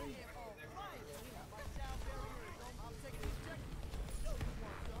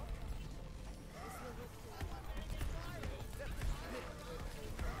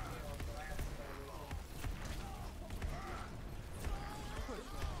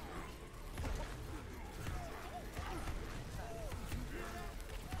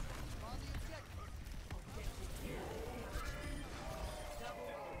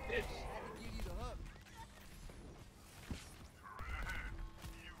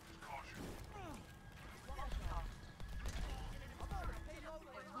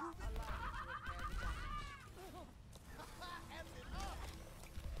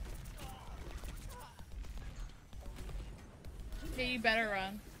 Yeah, you better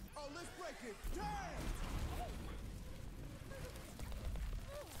run. Oh, let's break it. Turn!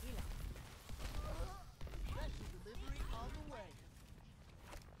 Special delivery on the way.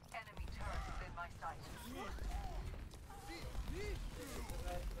 Enemy turret within my sight.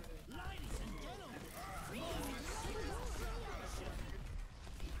 Ladies and gentlemen.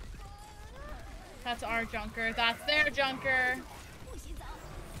 That's our junker. That's their junker.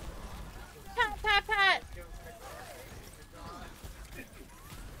 Pat, pat, pat.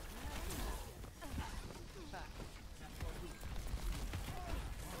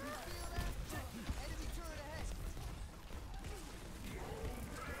 Enemy turret ahead.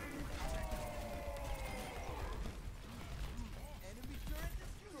 Enemy turret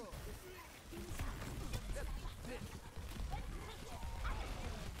destroyed.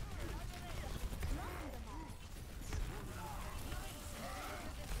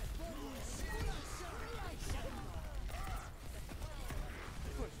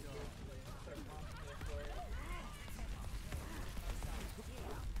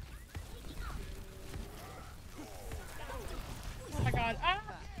 Oh my god. Ah!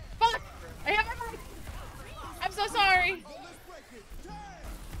 Fuck! I have my mic! I'm so sorry! Oh, let's break it. Turn!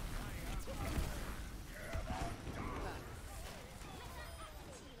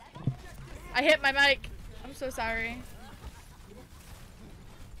 I hit my mic! I'm so sorry.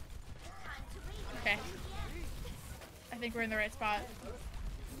 Okay. I think we're in the right spot.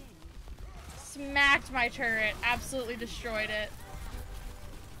 Smacked my turret. Absolutely destroyed it.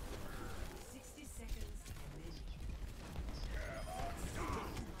 60 seconds remaining.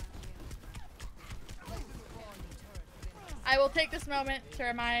 I will take this moment to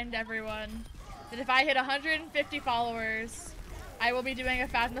remind everyone that if I hit 150 followers, I will be doing a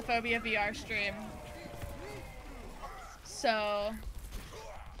Phasmophobia VR stream. So,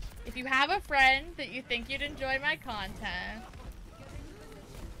 if you have a friend that you think you'd enjoy my content,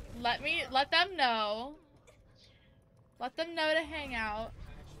 let them know. Let them know to hang out.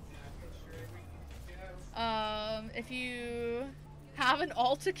 If you have an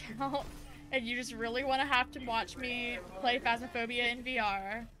alt account and you just really want to have to watch me play Phasmophobia in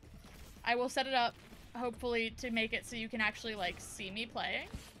VR, I will set it up, hopefully, to make it so you can actually, like, see me playing.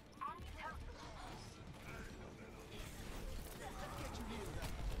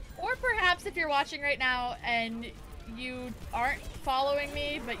 Or perhaps if you're watching right now and you aren't following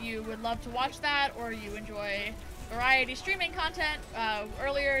me, but you would love to watch that, or you enjoy variety streaming content,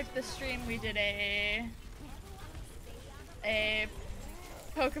 earlier this stream we did a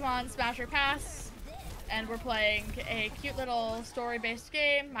Pokemon Smasher Pass, and we're playing a cute little story-based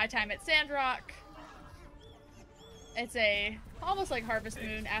game, My Time at Sandrock. It's a almost like Harvest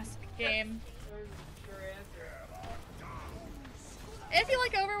Moon-esque game. If you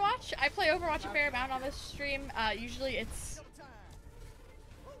like Overwatch, I play Overwatch a fair amount on this stream. Usually it's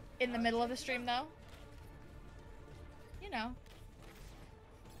in the middle of the stream though. You know.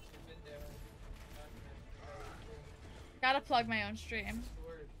 Gotta plug my own stream.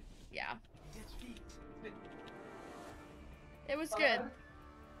 Yeah. It was good.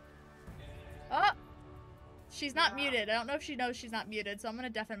 Oh! She's not muted. I don't know if she knows she's not muted, so I'm gonna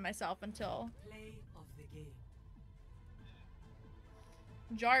deafen myself until... Play of the game.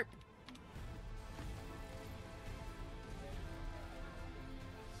 Jarp.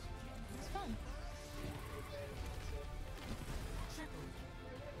 It's fun.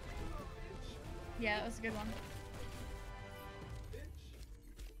 Yeah, that was a good one.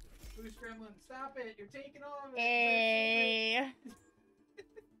 Boost Gremlin, stop it! You're taking all of it! Hey.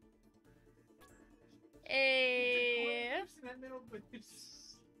 Hey. In that middle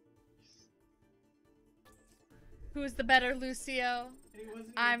boost. Who's the better Lucio? He wasn't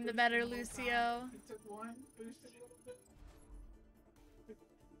even I'm the boosting better whole Lucio. time. He took one, boosted a little bit.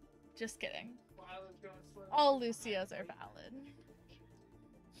 Just kidding. While I was going slow. All Lucios are valid.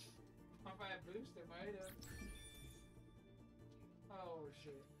 If I had boost, I might have. Oh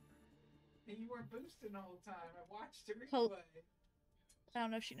shit. And you weren't boosting the whole time. I watched the Hel- replay. I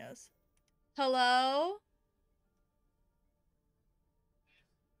don't know if she knows. Hello?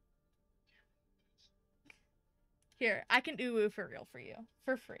 Here, I can ooh-woo for real for you.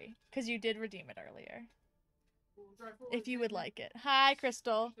 For free. Because you did redeem it earlier. Drive forward, If you would Jason. like it. Hi,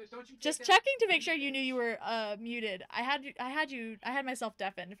 Crystal. Don't you take Just that- checking to make sure you knew you were muted. I had myself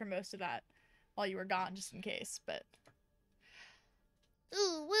deafened for most of that while you were gone, just in case, but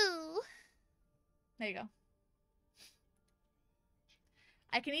ooh woo. There you go.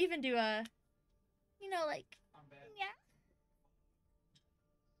 I can even do a, you know, like, I'm bad.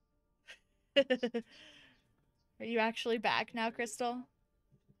 yeah. Are you actually back now, Crystal?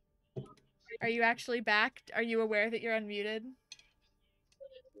 Are you actually back? Are you aware that you're unmuted?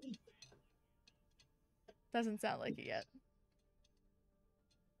 Doesn't sound like it yet.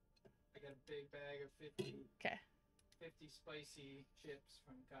 I got a big bag of 50. Okay. 50 spicy chips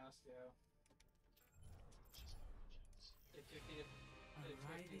from Costco. It took me a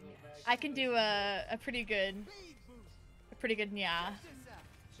 50 little bag I of can spicy do chips. a pretty good yeah.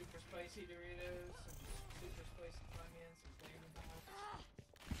 Super spicy Doritos, some super spicy onions, some flaming hot.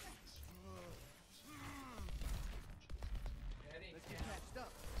 That ain't Let's get count. patched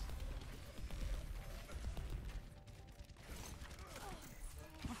up.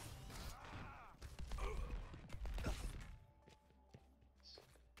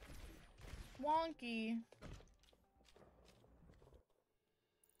 Wonky.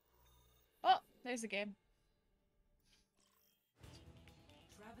 Oh, there's the game.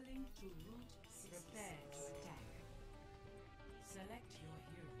 Traveling to Route 6. Prepare to attack. Select your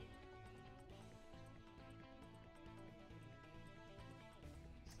hero.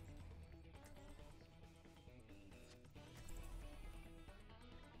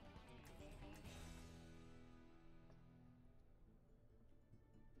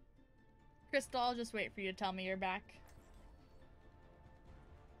 Crystal, I'll just wait for you to tell me you're back.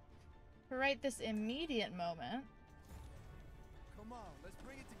 For right this immediate moment. Come on, let's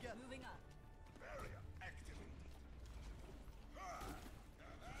bring it together. Moving up. Barrier activated.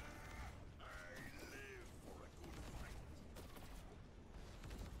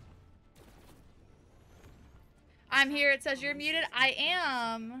 I'm here, it says you're muted. I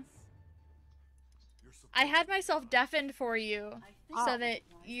am. I had myself deafened for you so that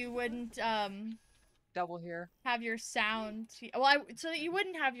you wouldn't Double here. have your sound so that you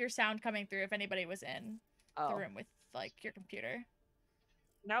wouldn't have your sound coming through if anybody was in the Oh. room with like your computer. I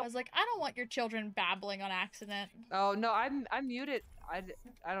Nope. was like, I don't want your children babbling on accident. Oh no, I'm muted. I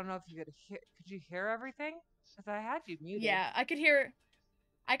don't know if you could hear. Could you hear everything? Because I had you muted. Yeah, I could hear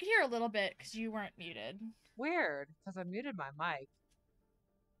a little bit because you weren't muted. Weird, because I muted my mic.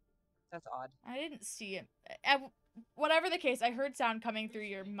 That's odd. I didn't see it. Whatever the case, I heard sound coming through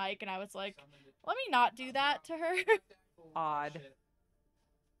your mic, and I was like, let me not do that to her. Odd.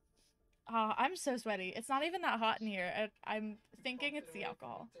 Oh, I'm so sweaty. It's not even that hot in here. I'm thinking it's the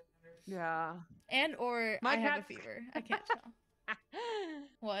alcohol. Yeah. And or My I have a cat- fever. I can't tell.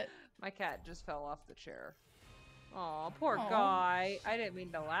 What? My cat just fell off the chair. Aw, poor Aw. guy. I didn't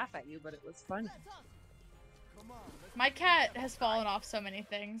mean to laugh at you, but it was funny. Come on, let's My cat has fallen off so many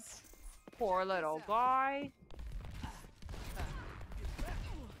things. Poor little guy.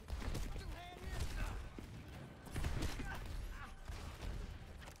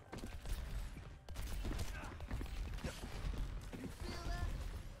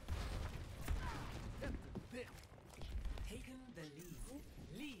 Taken the lead.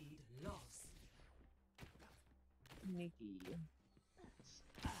 Lead lost. Sneaky.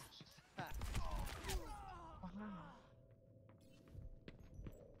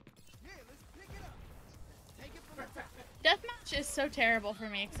 Yeah, let's pick it up. Take it from the top. Deathmatch is so terrible for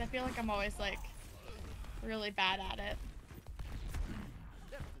me because I feel like I'm always like really bad at it.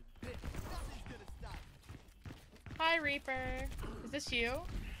 That's a bit. Nothing's gonna stop. Hi, Reaper. Is this you?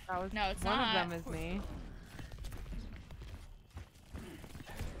 That was No, it's one not. of them is me.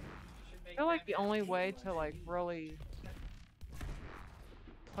 I feel like the only way to like really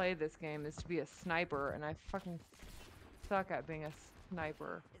play this game is to be a sniper, and I fucking suck at being a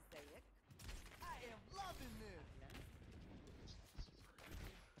sniper. I am loving this.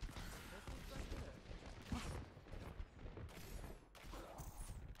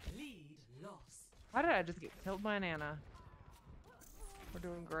 Lead lost. How did I just get killed by an Anna? We're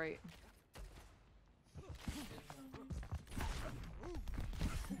doing great.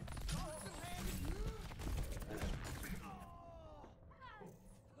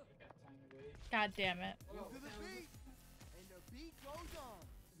 God damn it. To the beat, and the beat goes on.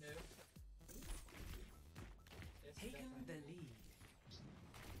 Taken the lead.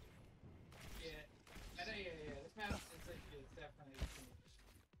 Yeah. I know, yeah. This map, it's definitely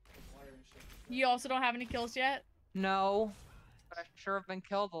just water and shit. You also don't have any kills yet? No, but I sure have been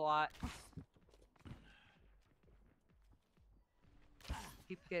killed a lot.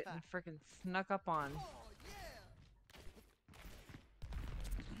 Keep getting freaking snuck up on. Oh yeah.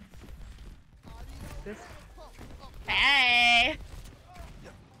 This Hey!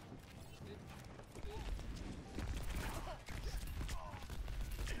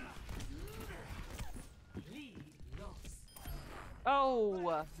 Lead lost.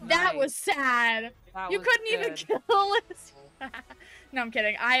 oh, That nice. was sad. That You was couldn't even good. kill us. No, I'm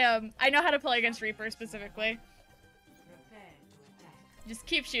kidding. I know how to play against Reaper specifically. Prepare to attack. Just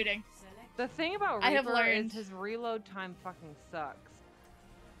keep shooting. Select The thing about I have Reaper learned. is his reload time fucking sucks.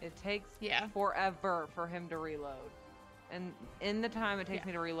 It takes Yeah. forever for him to reload. And in the time it takes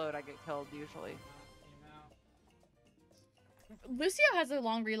me to reload, I get killed usually. Lucio has a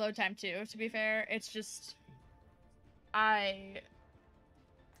long reload time too, to be fair. It's just I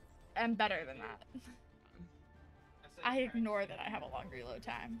am better than that. I ignore that I have a long reload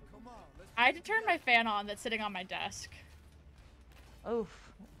time. I had to turn my fan on that's sitting on my desk.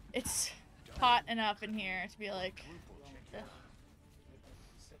 Oof. It's hot enough in here to be like, ugh.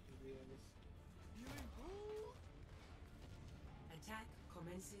 Attack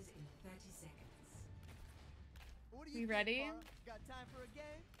commences in 30 seconds. What do We you ready? think, Mark? Got time for a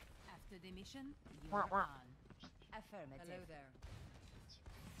game? After the mission, Wah, you're wah. on. Affirmative. Hello there.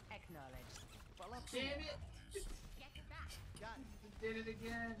 Acknowledged. Well, up Damn it! Got it. You did it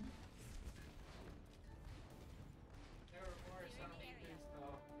again. There were more zombies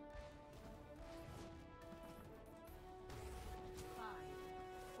though. 5,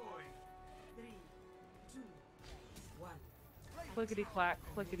 4, 3, 2, 1. Clickety clack,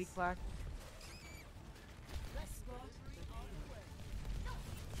 clickety clack. Escort the payload.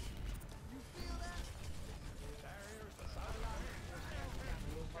 You feel that?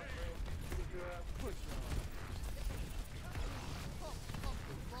 Push on.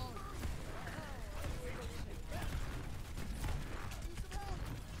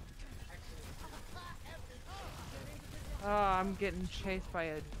 Oh, I'm getting chased by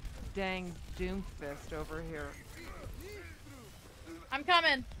a dang doomfist over here. I'm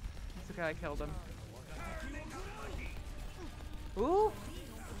coming. That's the guy I killed him. Ooh!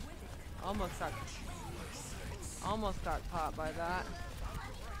 Almost got caught by that.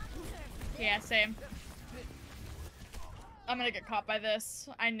 Yeah, same. I'm gonna get caught by this.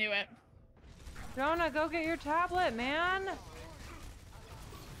 I knew it. Jonah, go get your tablet, man!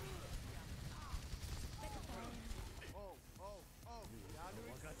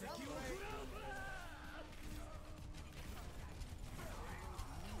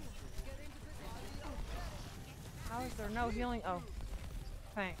 How is there no healing? Oh,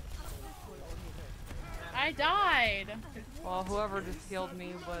 thanks. I died. Well, whoever just healed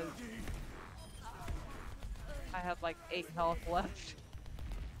me was... I had like 8 health left.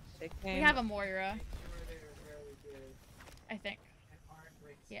 They came... We have a Moira, They were really good. I think. And aren't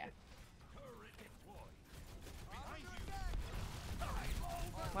racist. Yeah.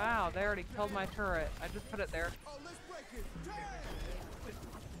 Wow, they already killed my turret. I just put it there. Oh, let's break it. Damn!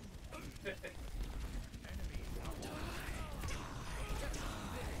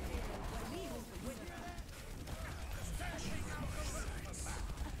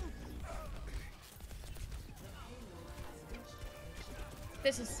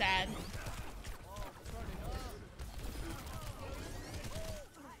 This is sad.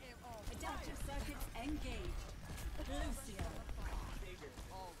 Adaptive circuits engaged. Lucio.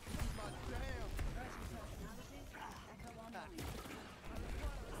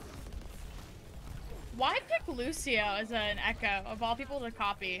 Why pick Lucio as an Echo of all people to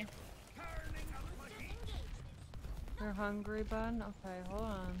copy? You're hungry, bud? Okay, hold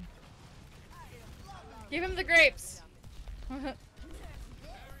on. Give him the grapes.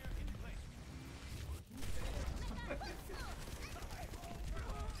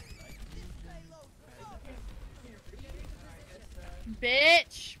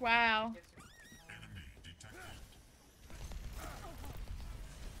 Bitch! Wow.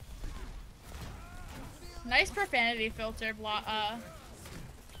 Nice profanity filter,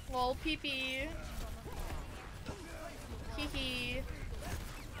 lol pee-pee. Hee-hee.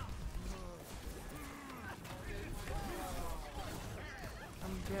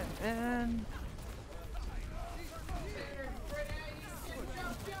 I'm getting...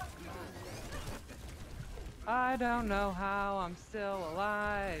 I don't know how I'm still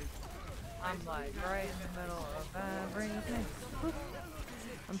alive. I'm like right in the middle of everything. Oop.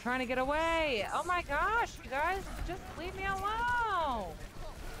 I'm trying to get away. Oh my gosh, you guys, just leave me alone.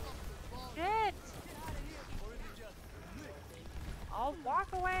 Shit. I'll walk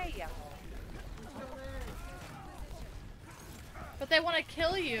away. But they want to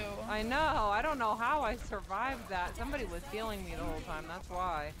kill you. I know. I don't know how I survived that. Somebody was healing me the whole time. That's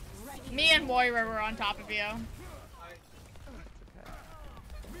why. Me and Moira were on top of you.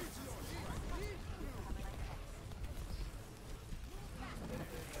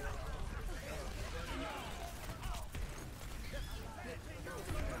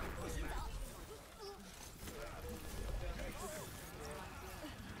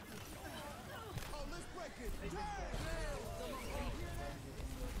 Oh, let's break it. Damn!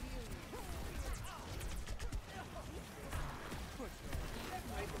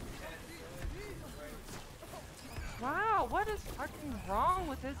 What's wrong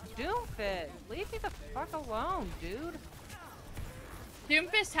with this Doomfist? Leave me the fuck alone, dude.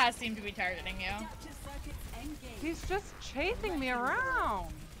 Doomfist has seemed to be targeting you. Adaptive circuits engaged. He's just chasing me around.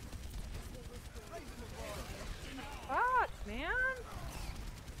 Fuck, man.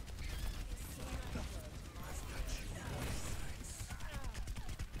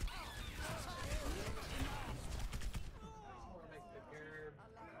 More like the gerb.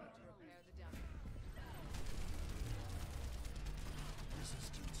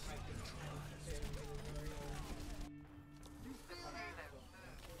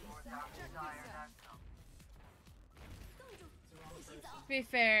 To be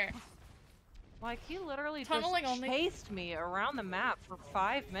fair, Like, he literally Tunneling just only- chased me around the map for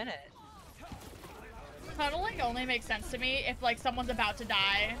 5 minutes. tunneling only makes sense to me if like someone's about to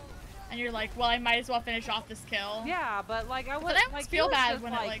die, and you're like, well, I might as well finish off this kill. Yeah, but like I was But I always like feel he was bad just,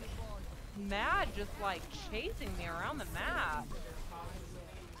 when like, it like. mad, just like chasing me around the map.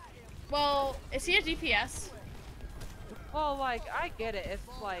 Well, is he a DPS? Well, like I get it.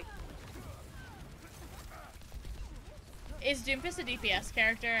 It's like Is Doomfist a DPS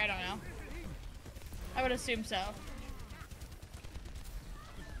character? I don't know. I would assume so.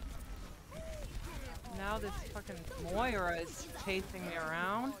 now this fucking Moira is chasing me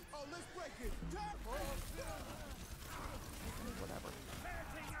around. Whatever.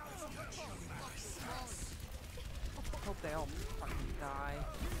 Hope they all fucking die.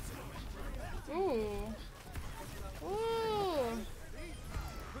 Ooh. Ooh.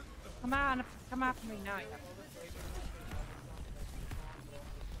 Come after me now.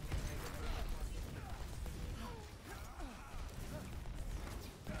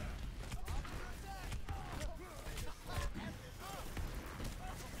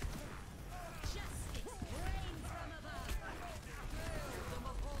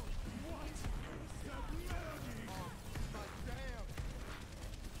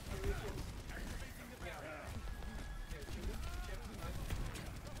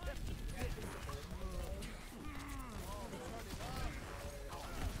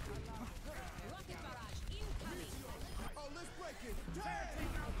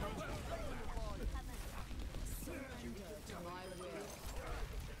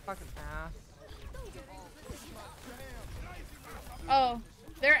 Fucking ass. Oh,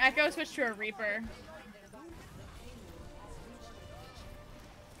 their Echo switched to a Reaper.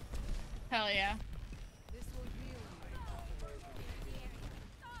 Hell yeah.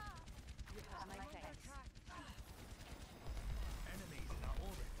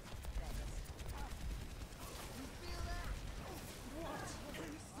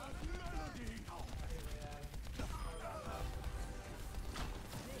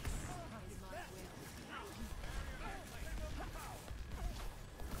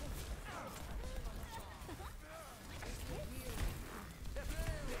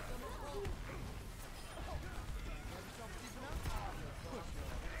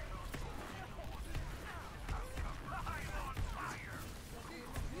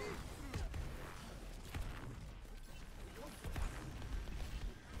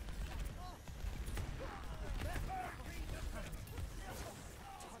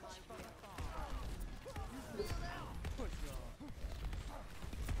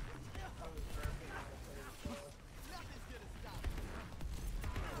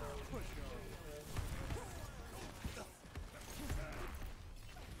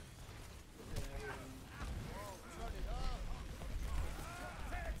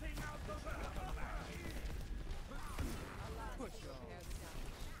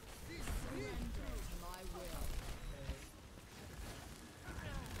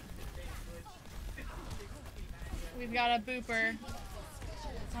 We've got a booper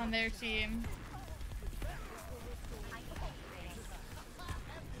on their team.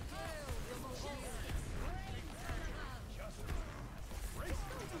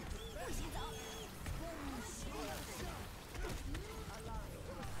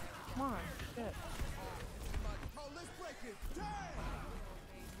 Come on, shit.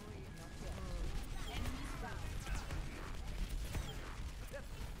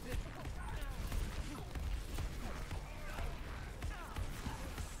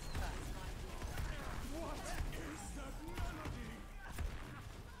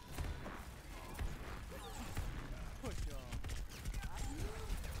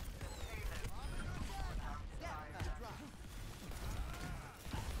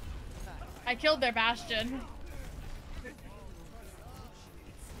 I killed their Bastion.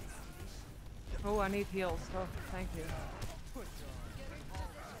 Oh, I need heals. Oh, thank you.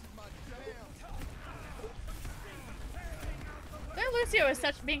 Their Lucio is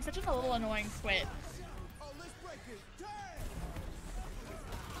being such a little annoying squid.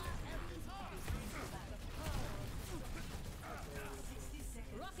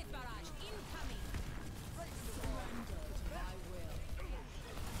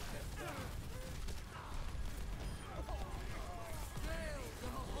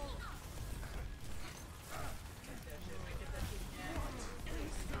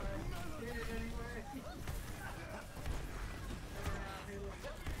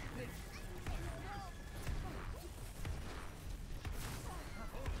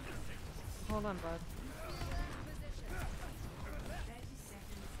 Hold on, bud. 30 seconds.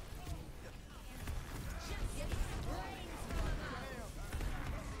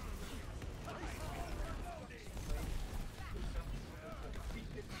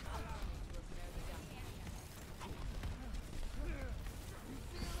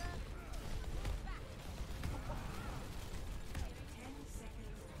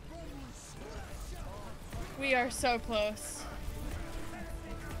 We are so close.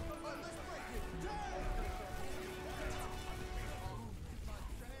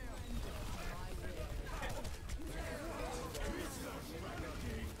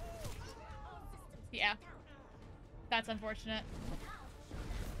 Yeah. That's unfortunate.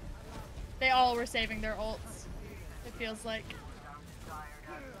 They all were saving their ults, it feels like.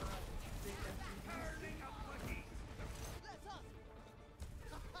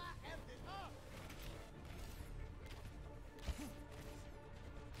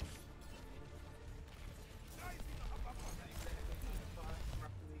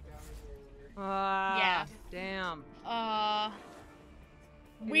 Yeah. Damn.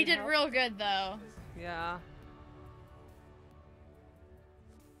 We did real good though. Yeah.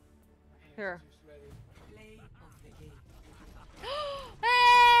 Here. Play of the game. Hey!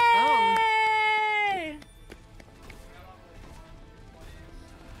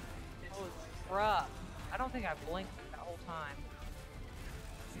 Oh, it's rough. I don't think I blinked that whole time.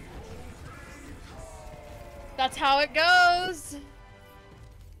 That's how it goes.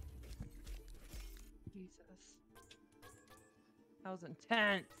 Jesus. That was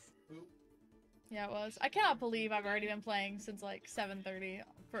intense. Yeah, it was. I cannot believe I've already been playing since like 7:30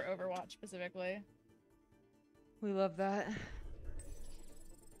 for Overwatch specifically. We love that.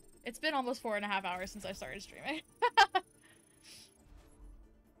 It's been almost 4.5 hours since I started streaming.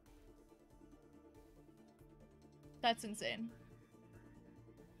 That's insane.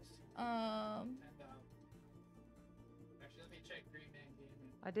 Actually, let me check Green Man Gaming.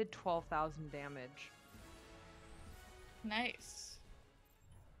 I did 12,000 damage. Nice.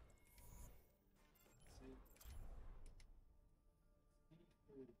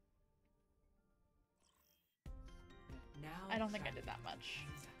 Now I don't think I did that much.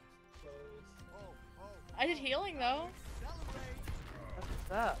 Close. I did healing though.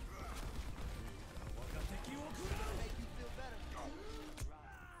 What's up?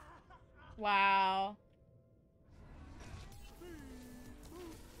 Wow.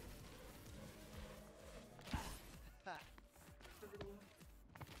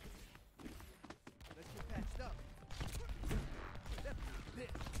 Let's get patched up.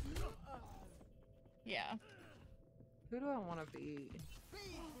 Yeah. Who do I want to be?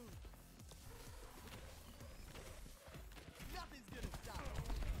 Nothing's gonna stop.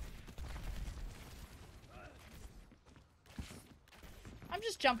 I'm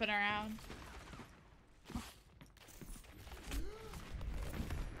just jumping around.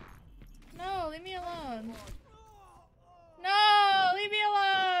 No, leave me alone. No, leave me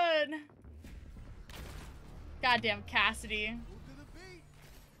alone. Goddamn Cassidy. Move to the beat.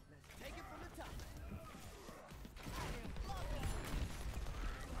 Let's take it from the top.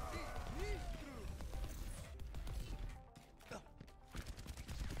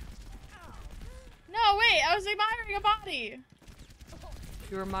 No, wait, I was admiring a body.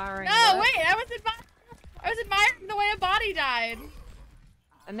 You were admiring No, what? wait, I was admiring the way a body died.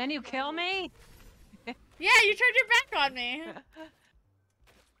 And then you kill me? Yeah, you turned your back on me.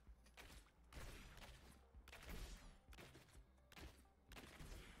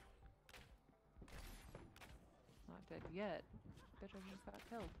 Not dead yet. Bitch, I just got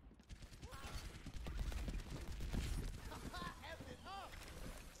killed.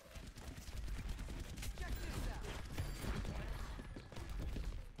 Check this out.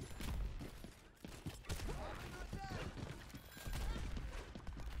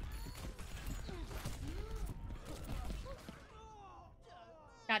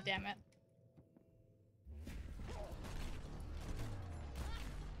 God damn it.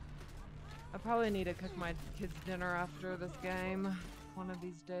 I probably need to cook my kids dinner after this game. One of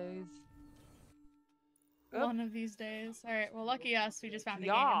these days. One of these days. Alright, well lucky us, we just found a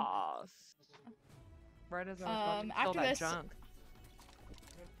game. Yas! Right as I was about to kill after that this- junk.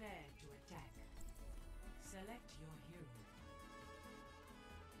 Prepare to attack. Select your hero.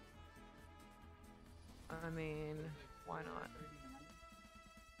 I mean, why not? 39.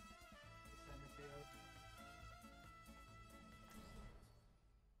 Center field.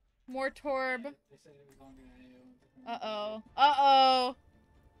 More Torb. They said it was longer than AO. Uh-oh. Uh-oh.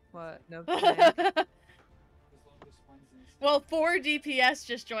 What? No Well, tank? As long as one's in 4 DPS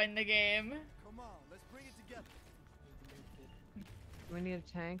just joined the game. Come on, let's bring it together. Do we need a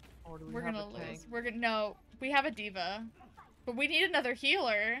tank? Or do we We're have gonna a lose. tank? We're gonna no. We have a diva, but we need another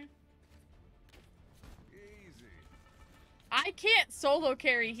healer. Easy. I can't solo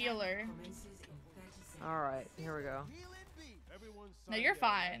carry healer. Commences in 30 seconds. Alright, here we go. Healing beat. Everyone No, you're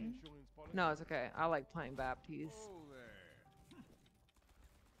fine. No, it's okay. I like playing Baptiste. Oh there.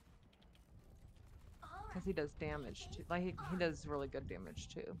 Because he does damage too. Like, he does really good damage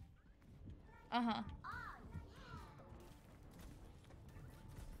too. Uh-huh.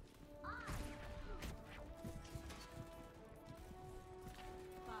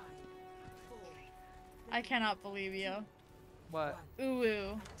 I cannot believe you. What?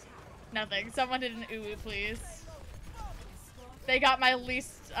 Ooh. Nothing. Someone did an ooh, please. They got my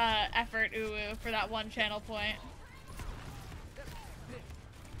least effort ooh for that one channel point.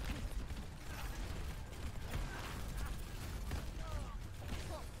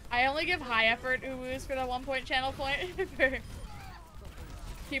 I only give high effort oohs for the 1 point channel point for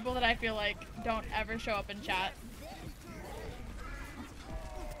people that I feel like don't ever show up in chat.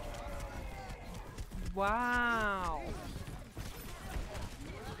 Wow.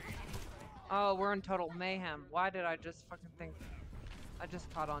 Oh, we're in total mayhem. Why did I just fucking think? I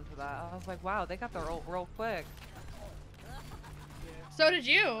just caught on to that. I was like, wow, they got the roll real quick. So did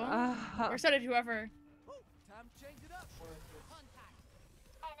you. Or so did whoever. Time to change it up.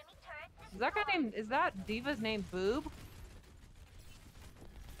 Enemy turret Is that guy named? Is that Diva's name Boob?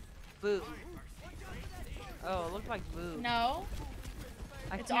 Boob. Oh, it looked like Boob. No,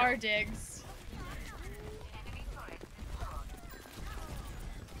 I it's can't- our digs.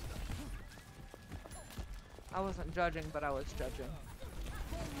 I wasn't judging, but I was judging.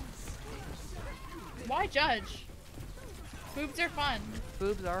 Why judge? Boobs are fun.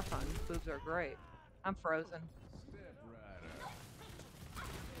 Boobs are fun. Boobs are great. I'm frozen. Step right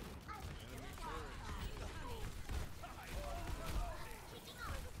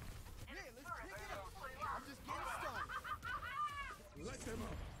up. Yeah, let's pick it up. I'm just getting started. Let them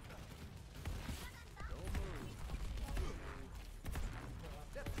up. Don't move.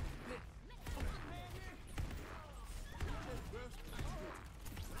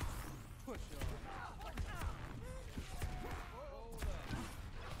 Push on. Hold up.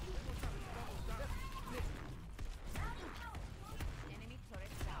 enemy turret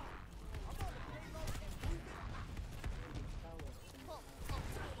down.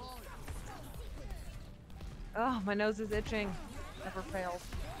 Oh, my nose is itching. Never fails.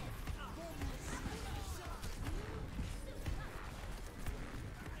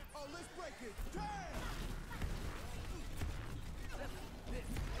 Oh, let's break it. Damn!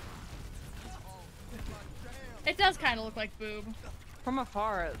 It does kind of look like boob. From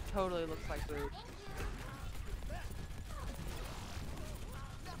afar, it totally looks like Boob.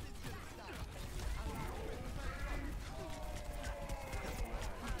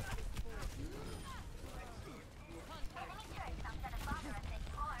 Enemy turret comes at a bother us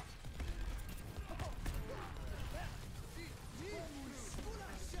anymore.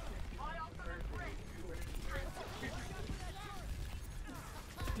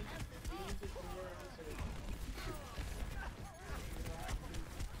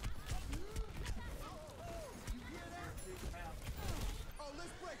 Oh,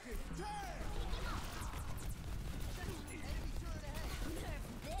 let's break it. Damn!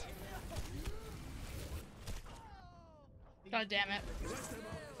 God damn it.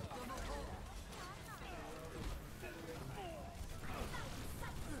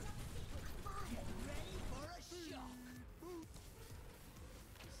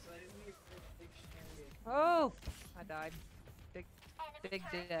 Oh, I died. Big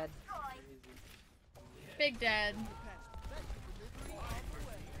dead. Big dead.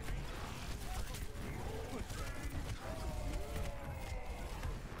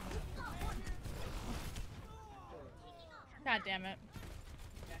 God damn it.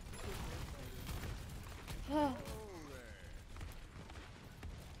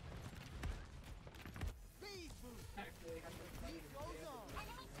 Speed boost. Heat goes on.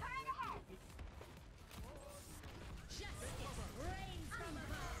 Enemy turret ahead.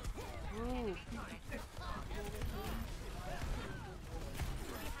 Ooh.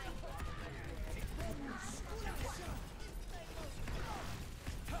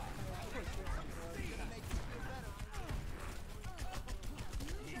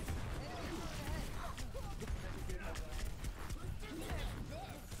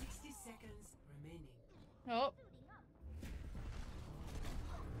 Remaining. Oh.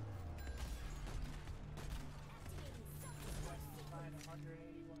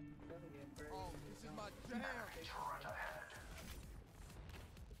 Oh, this is my jam.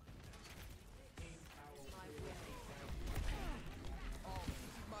 Oh, this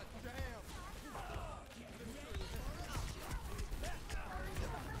is my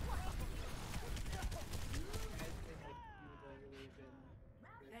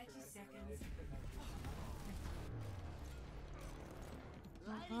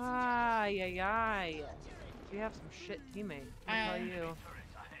Ay, ay, ay. We have some shit teammates, I tell you.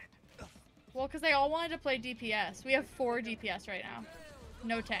 Well, because they all wanted to play DPS. We have 4 DPS right now.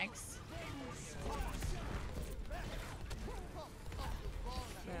 No tanks.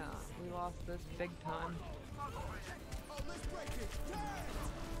 Yeah, we lost this big time.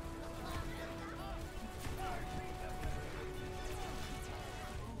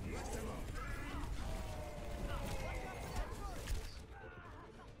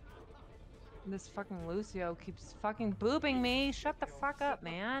 This fucking Lucio keeps fucking booping me. Shut the fuck up,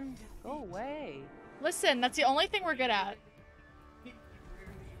 man. Go away. Listen, that's the only thing we're good at. It's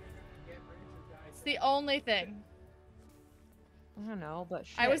the only thing. I don't know, but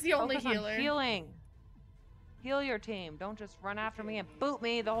shit. I was the only Focus on healer. healing. Heal your team. Don't just run after me and boot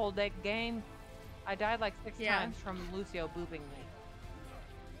me the whole day game. I died like 6 Yeah. times from Lucio booping me.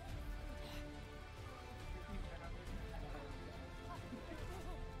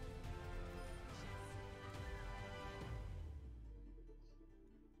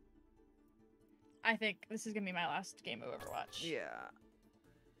 I think this is gonna be my last game of Overwatch. Yeah.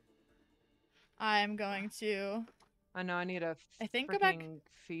 I'm going to... I know I need to I think go back...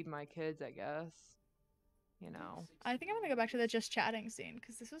 feed my kids, I guess. You know. I think I'm gonna go back to the just chatting scene,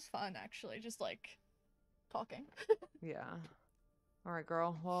 because this was fun, actually. Just, like, talking. Yeah. Alright,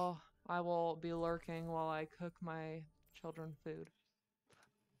 girl. Well, I will be lurking while I cook my children food.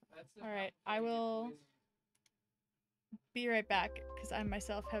 Alright, I will be right back, because I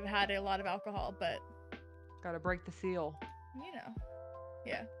myself have had a lot of alcohol, but... Gotta break the seal. You know.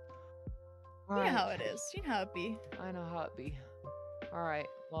 Yeah. All You know right. how it is. You know how it be. I know how it be. Alright.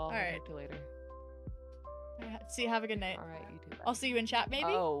 Well, I'll Alright. talk to you later. See you, have a good night. Alright, you too. Bye. I'll see you in chat, maybe?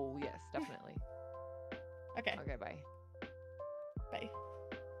 Oh, yes, definitely. Okay. Okay, bye. Bye.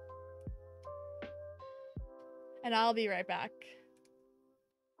 And I'll be right back.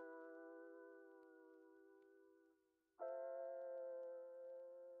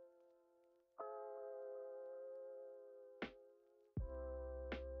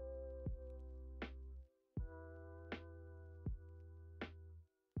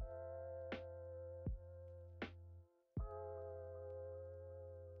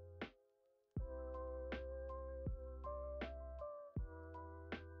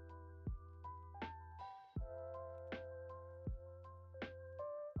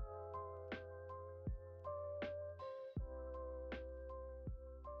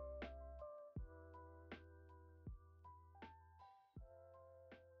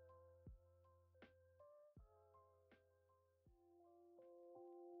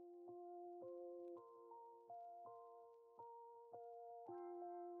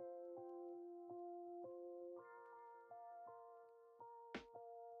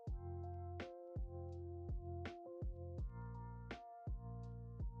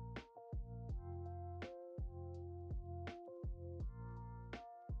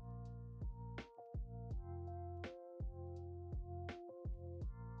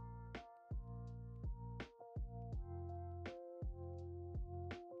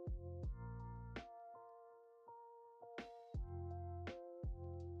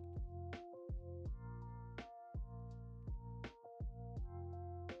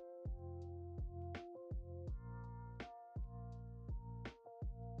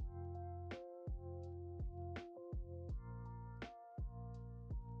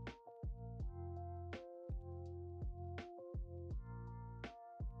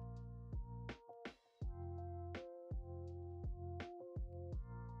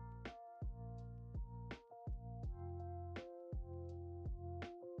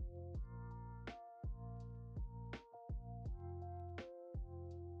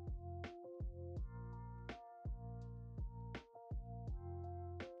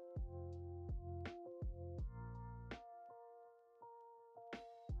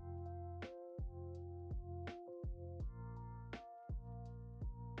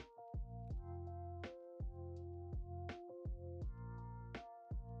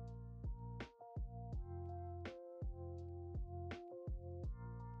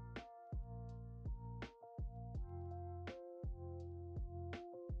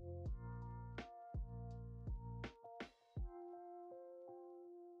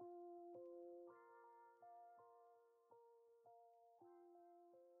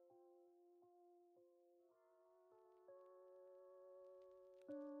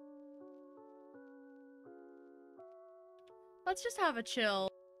 Let's just have a chill.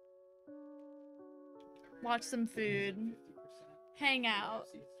 Watch some food. Hang out.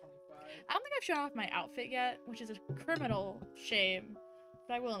 I don't think I've shown off my outfit yet, which is a criminal shame.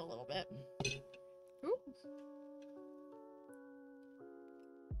 But I will in a little bit. Ooh.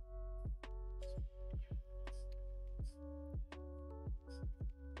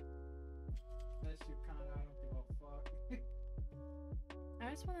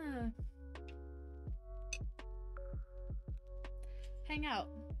 I just wanna hang out.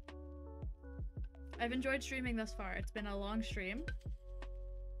 I've enjoyed streaming thus far. It's been a long stream.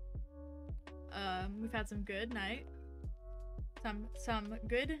 We've had some good night. Some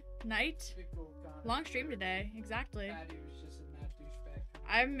good night. Big old Connor Long stream for today, exactly. Patty was just in that douchebag.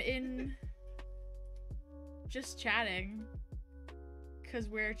 I'm in just chatting because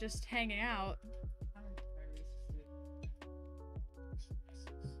we're just hanging out.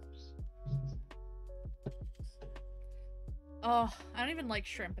 Oh, I don't even like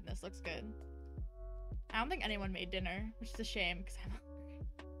shrimp and this looks good. I don't think anyone made dinner, which is a shame because I'm hungry.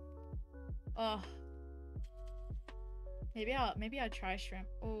 Oh. Maybe I'll try shrimp.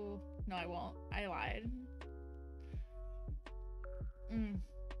 Oh, no I won't. I lied.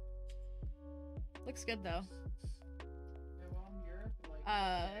 Looks good though. Yeah, well, in Europe, like,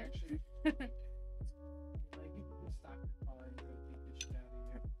 actually, like, you can stop your car and go take the shit out of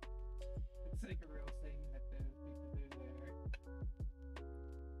you. It's like a real thing that the people do there.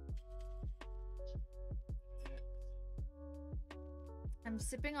 I'm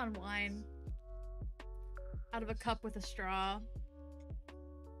sipping on wine out of a cup with a straw.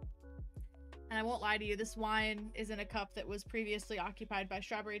 And I won't lie to you, this wine is in a cup that was previously occupied by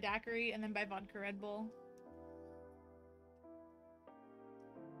strawberry daiquiri and then by vodka Red Bull.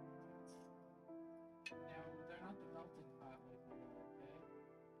 Now, they're not the melting pot like we are,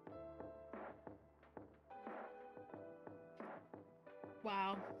 okay?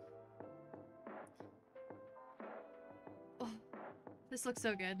 Wow. Oh, this looks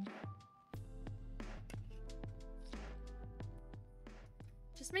so good.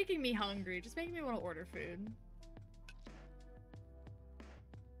 Just making me hungry. Just making me want to order food.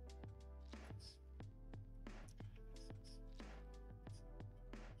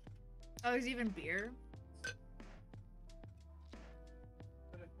 Oh, there's even beer. But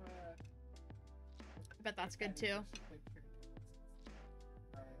if, I bet that's good too.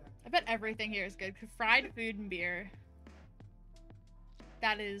 Alright, I bet everything here is good. Fried food and beer.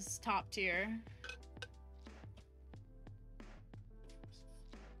 That is top tier.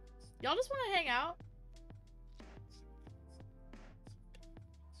 Y'all just want to hang out?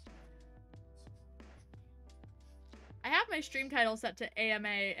 I have my stream title set to AMA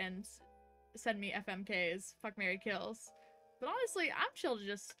and send me FMKs, fuck, marry, kills. But honestly, I'm chill to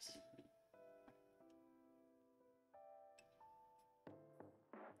just...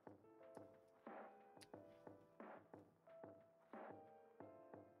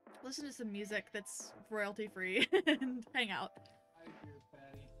 listen to some music that's royalty free and hang out. I agree with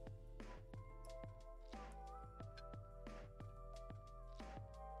Patty.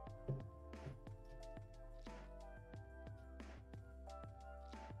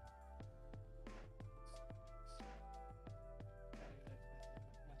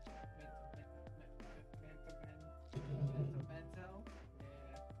 Mental?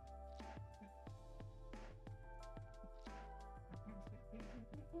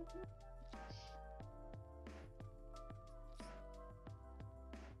 Yeah.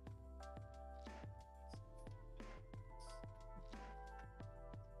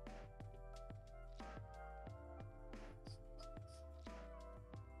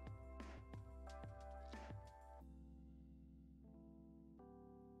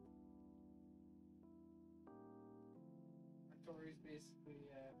 Tori's basically,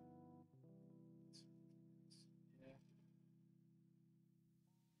 yeah.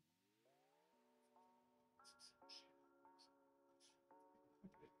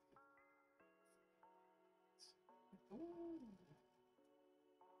 Ooh.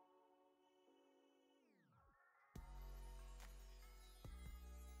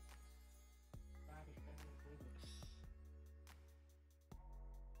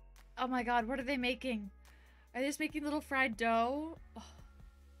 Oh my god, what are they making? Are they just making little fried dough? Oh.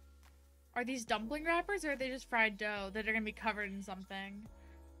 Are these dumpling wrappers or are they just fried dough that are gonna be covered in something?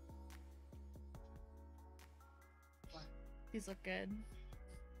 What? These look good.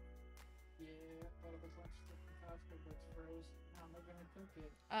 Yeah, bought a bunch of stuff from Costco, but it's frozen. How am I gonna cook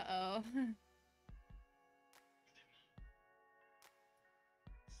it? Uh-oh.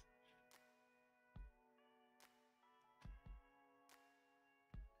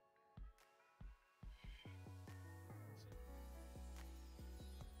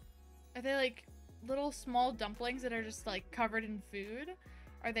 Are they like little small dumplings that are just like covered in food?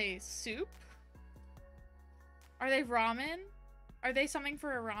 Are they soup? Are they ramen? Are they something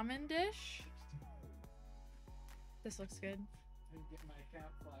for a ramen dish? This looks good. And get my cat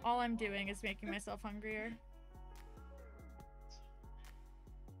flag. All I'm doing is making myself hungrier.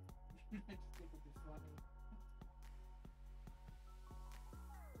 I just think it'd be funny.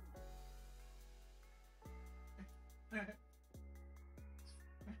 They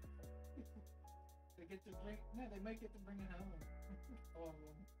get to bring. No, they might get to bring it home. All of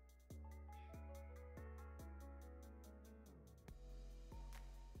them.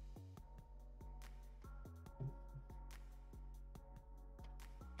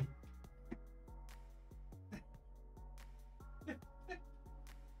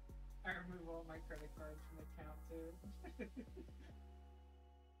 I remove all my credit cards from the account too.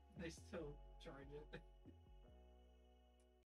 They still charge it.